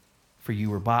own, for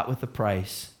you were bought with a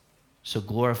price. So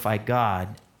glorify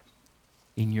God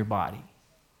in your body.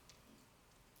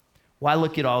 Why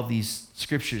look at all these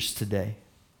scriptures today?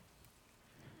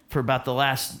 For about the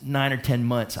last 9 or 10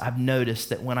 months, I've noticed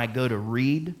that when I go to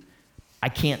read, I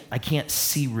can't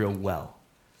see real well.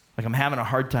 Like I'm having a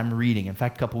hard time reading. In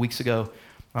fact, a couple weeks ago,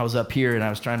 I was up here and I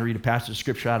was trying to read a passage of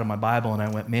scripture out of my Bible, and I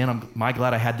went, man, am I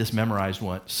glad I had this memorized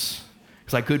once.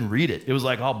 Because I couldn't read it. It was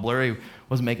like all blurry,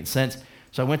 wasn't making sense.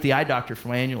 So I went to the eye doctor for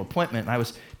my annual appointment, and I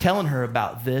was telling her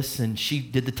about this, and she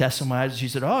did the test on my eyes. She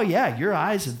said, oh, yeah, your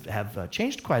eyes have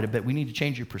changed quite a bit. We need to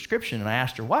change your prescription. And I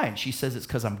asked her why, and she says it's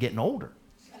because I'm getting older.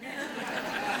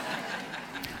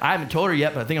 I haven't told her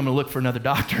yet, but I think I'm going to look for another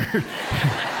doctor.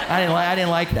 I didn't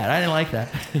like that.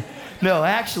 No,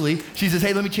 actually, she says,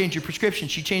 hey, let me change your prescription.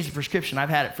 She changed the prescription. I've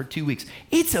had it for 2 weeks.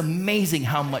 It's amazing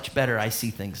how much better I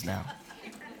see things now.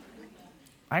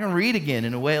 I can read again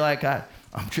in a way like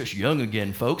I'm just young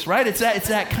again, folks, right? It's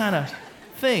that kind of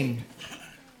thing.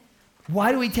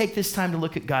 Why do we take this time to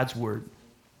look at God's word?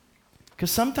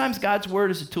 Because sometimes God's word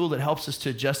is a tool that helps us to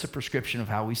adjust the prescription of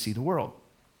how we see the world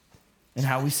and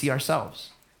how we see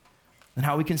ourselves and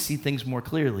how we can see things more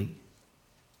clearly.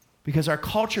 Because our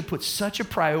culture puts such a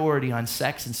priority on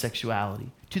sex and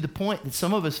sexuality to the point that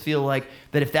some of us feel like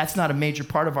that if that's not a major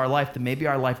part of our life, then maybe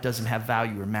our life doesn't have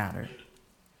value or matter.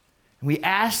 And we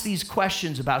ask these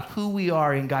questions about who we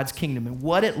are in God's kingdom and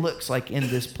what it looks like in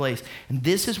this place. And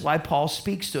this is why Paul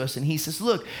speaks to us. And he says,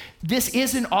 look, this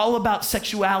isn't all about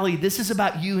sexuality. This is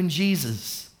about you and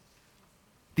Jesus.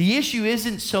 The issue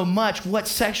isn't so much what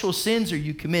sexual sins are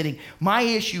you committing. My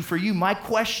issue for you, my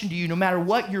question to you, no matter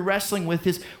what you're wrestling with,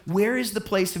 is where is the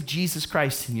place of Jesus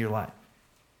Christ in your life?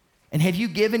 And have you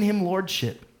given him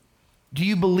lordship? Do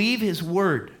you believe his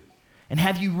word? And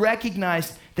have you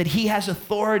recognized that he has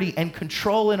authority and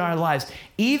control in our lives,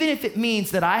 even if it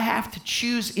means that I have to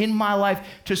choose in my life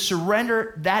to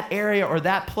surrender that area or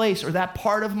that place or that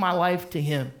part of my life to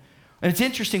him? And it's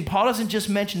interesting, Paul doesn't just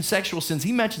mention sexual sins.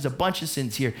 He mentions a bunch of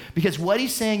sins here because what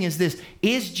he's saying is this: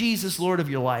 is Jesus Lord of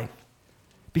your life?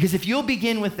 Because if you'll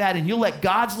begin with that and you'll let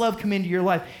God's love come into your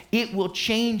life, it will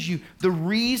change you. The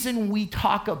reason we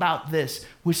talk about this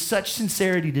with such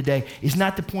sincerity today is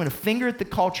not to point a finger at the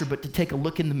culture, but to take a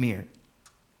look in the mirror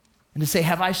and to say,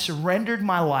 have I surrendered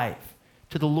my life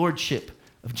to the lordship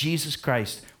of Jesus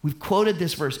Christ? We've quoted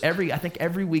this verse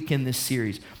every week in this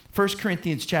series. 1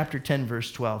 Corinthians chapter 10, verse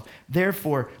 12.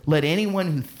 Therefore, let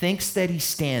anyone who thinks that he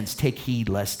stands take heed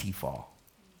lest he fall.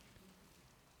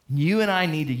 You and I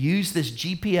need to use this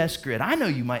GPS grid. I know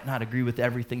you might not agree with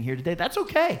everything here today. That's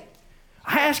okay.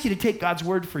 I ask you to take God's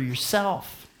word for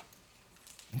yourself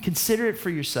and consider it for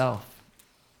yourself.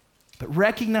 But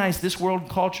recognize this world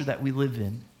culture that we live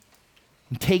in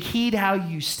and take heed how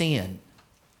you stand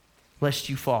lest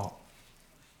you fall.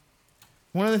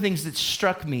 One of the things that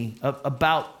struck me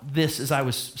about this as I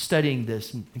was studying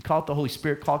this, and call it the Holy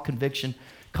Spirit, call it conviction,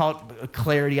 call it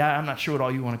clarity, I'm not sure what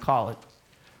all you want to call it.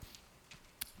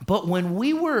 But when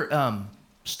we were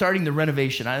starting the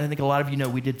renovation, I think a lot of you know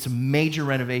we did some major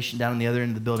renovation down on the other end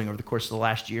of the building over the course of the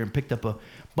last year and picked up a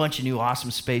bunch of new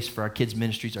awesome space for our kids'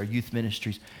 ministries, our youth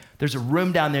ministries. There's a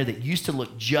room down there that used to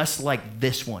look just like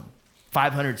this one.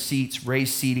 500 seats,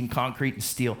 raised seating, concrete and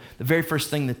steel. The very first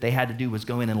thing that they had to do was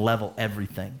go in and level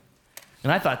everything.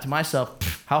 And I thought to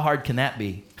myself, how hard can that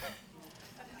be?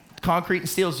 Concrete and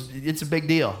steel, it's a big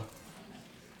deal.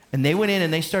 And they went in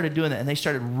and they started doing that, and they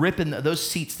started ripping those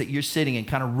seats that you're sitting in,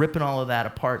 kind of ripping all of that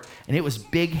apart. And it was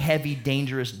big, heavy,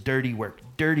 dangerous, dirty work.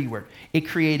 It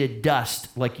created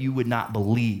dust like you would not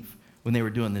believe when they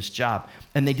were doing this job.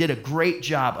 And they did a great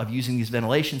job of using these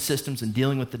ventilation systems and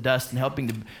dealing with the dust and helping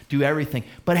to do everything.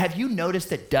 But have you noticed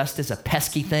that dust is a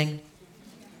pesky thing?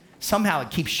 Somehow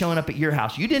it keeps showing up at your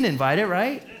house. You didn't invite it,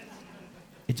 right?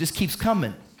 It just keeps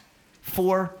coming.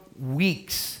 4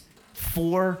 weeks,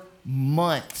 4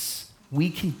 months, we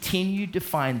continued to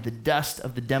find the dust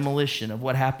of the demolition of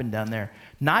what happened down there.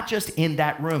 Not just in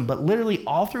that room, but literally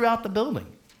all throughout the building.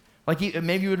 Like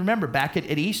maybe you would remember back at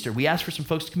Easter, we asked for some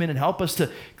folks to come in and help us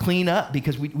to clean up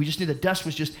because we just knew the dust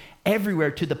was just everywhere,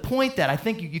 to the point that I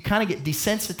think you kind of get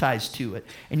desensitized to it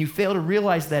and you fail to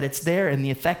realize that it's there and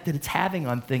the effect that it's having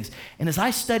on things. And as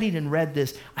I studied and read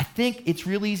this, I think it's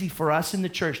real easy for us in the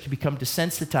church to become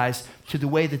desensitized to the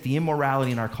way that the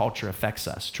immorality in our culture affects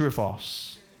us. True or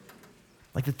false?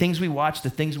 Like the things we watch,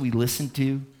 the things we listen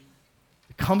to.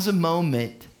 There comes a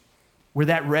moment where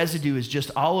that residue is just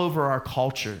all over our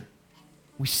culture.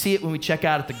 We see it when we check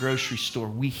out at the grocery store.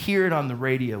 We hear it on the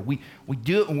radio. We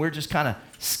do it when we're just kind of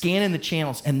scanning the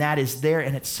channels, and that is there.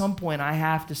 And at some point, I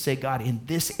have to say, God, in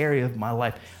this area of my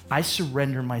life, I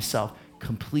surrender myself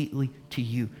completely to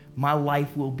you. My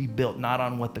life will be built not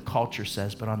on what the culture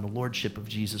says, but on the lordship of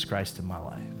Jesus Christ in my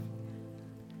life.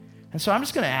 And so I'm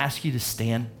just going to ask you to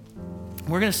stand.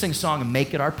 We're going to sing a song and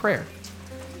make it our prayer.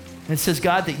 And it says,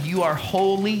 God, that you are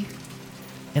holy,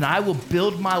 and I will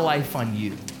build my life on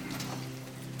you.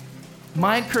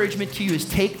 My encouragement to you is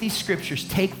take these scriptures,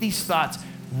 take these thoughts,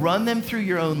 run them through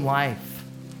your own life,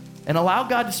 and allow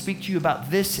God to speak to you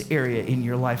about this area in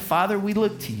your life. Father, we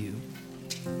look to you.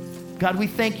 God, we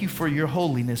thank you for your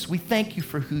holiness. We thank you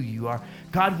for who you are.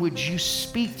 God, would you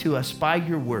speak to us by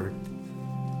your word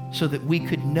so that we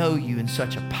could know you in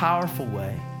such a powerful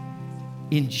way.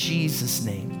 In Jesus'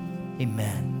 name,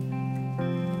 amen.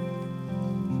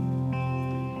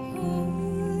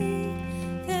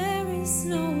 There is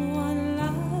no one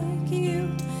like you.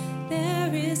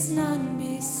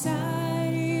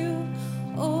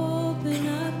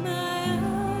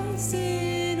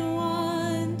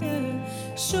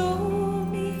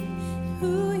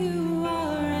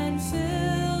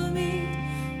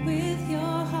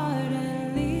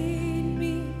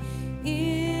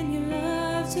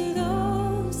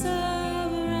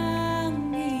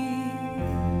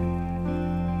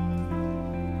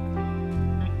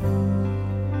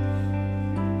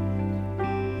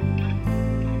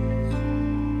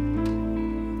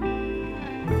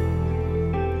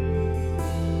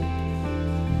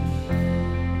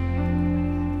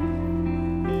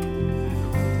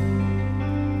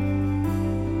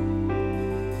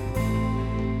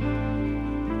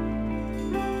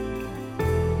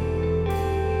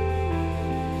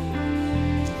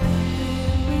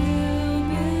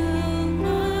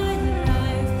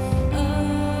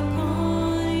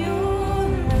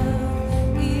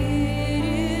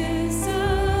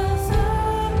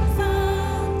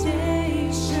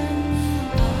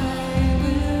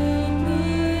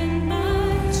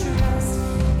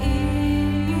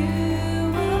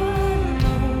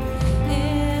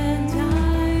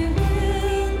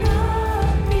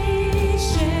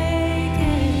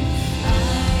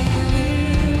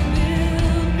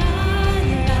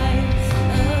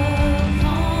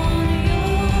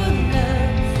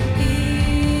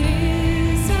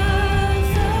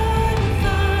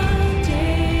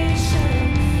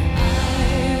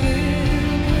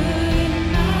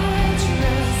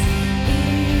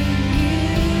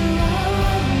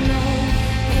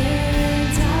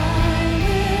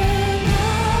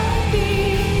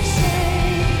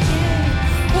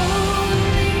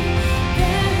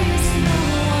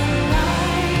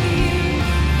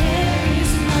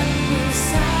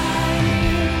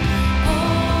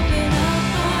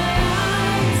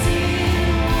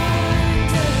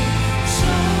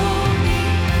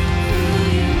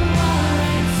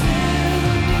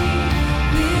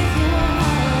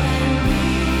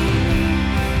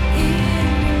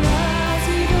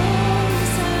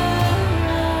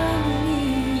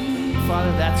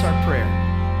 Father, that's our prayer.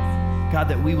 God,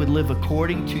 that we would live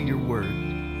according to your word,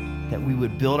 that we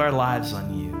would build our lives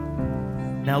on you.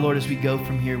 Now, Lord, as we go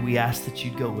from here, we ask that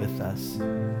you'd go with us.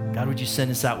 God, would you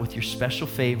send us out with your special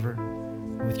favor,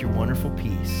 with your wonderful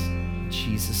peace. In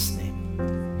Jesus' name,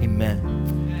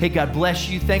 amen. Hey, God bless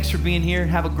you. Thanks for being here.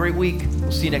 Have a great week.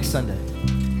 We'll see you next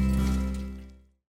Sunday.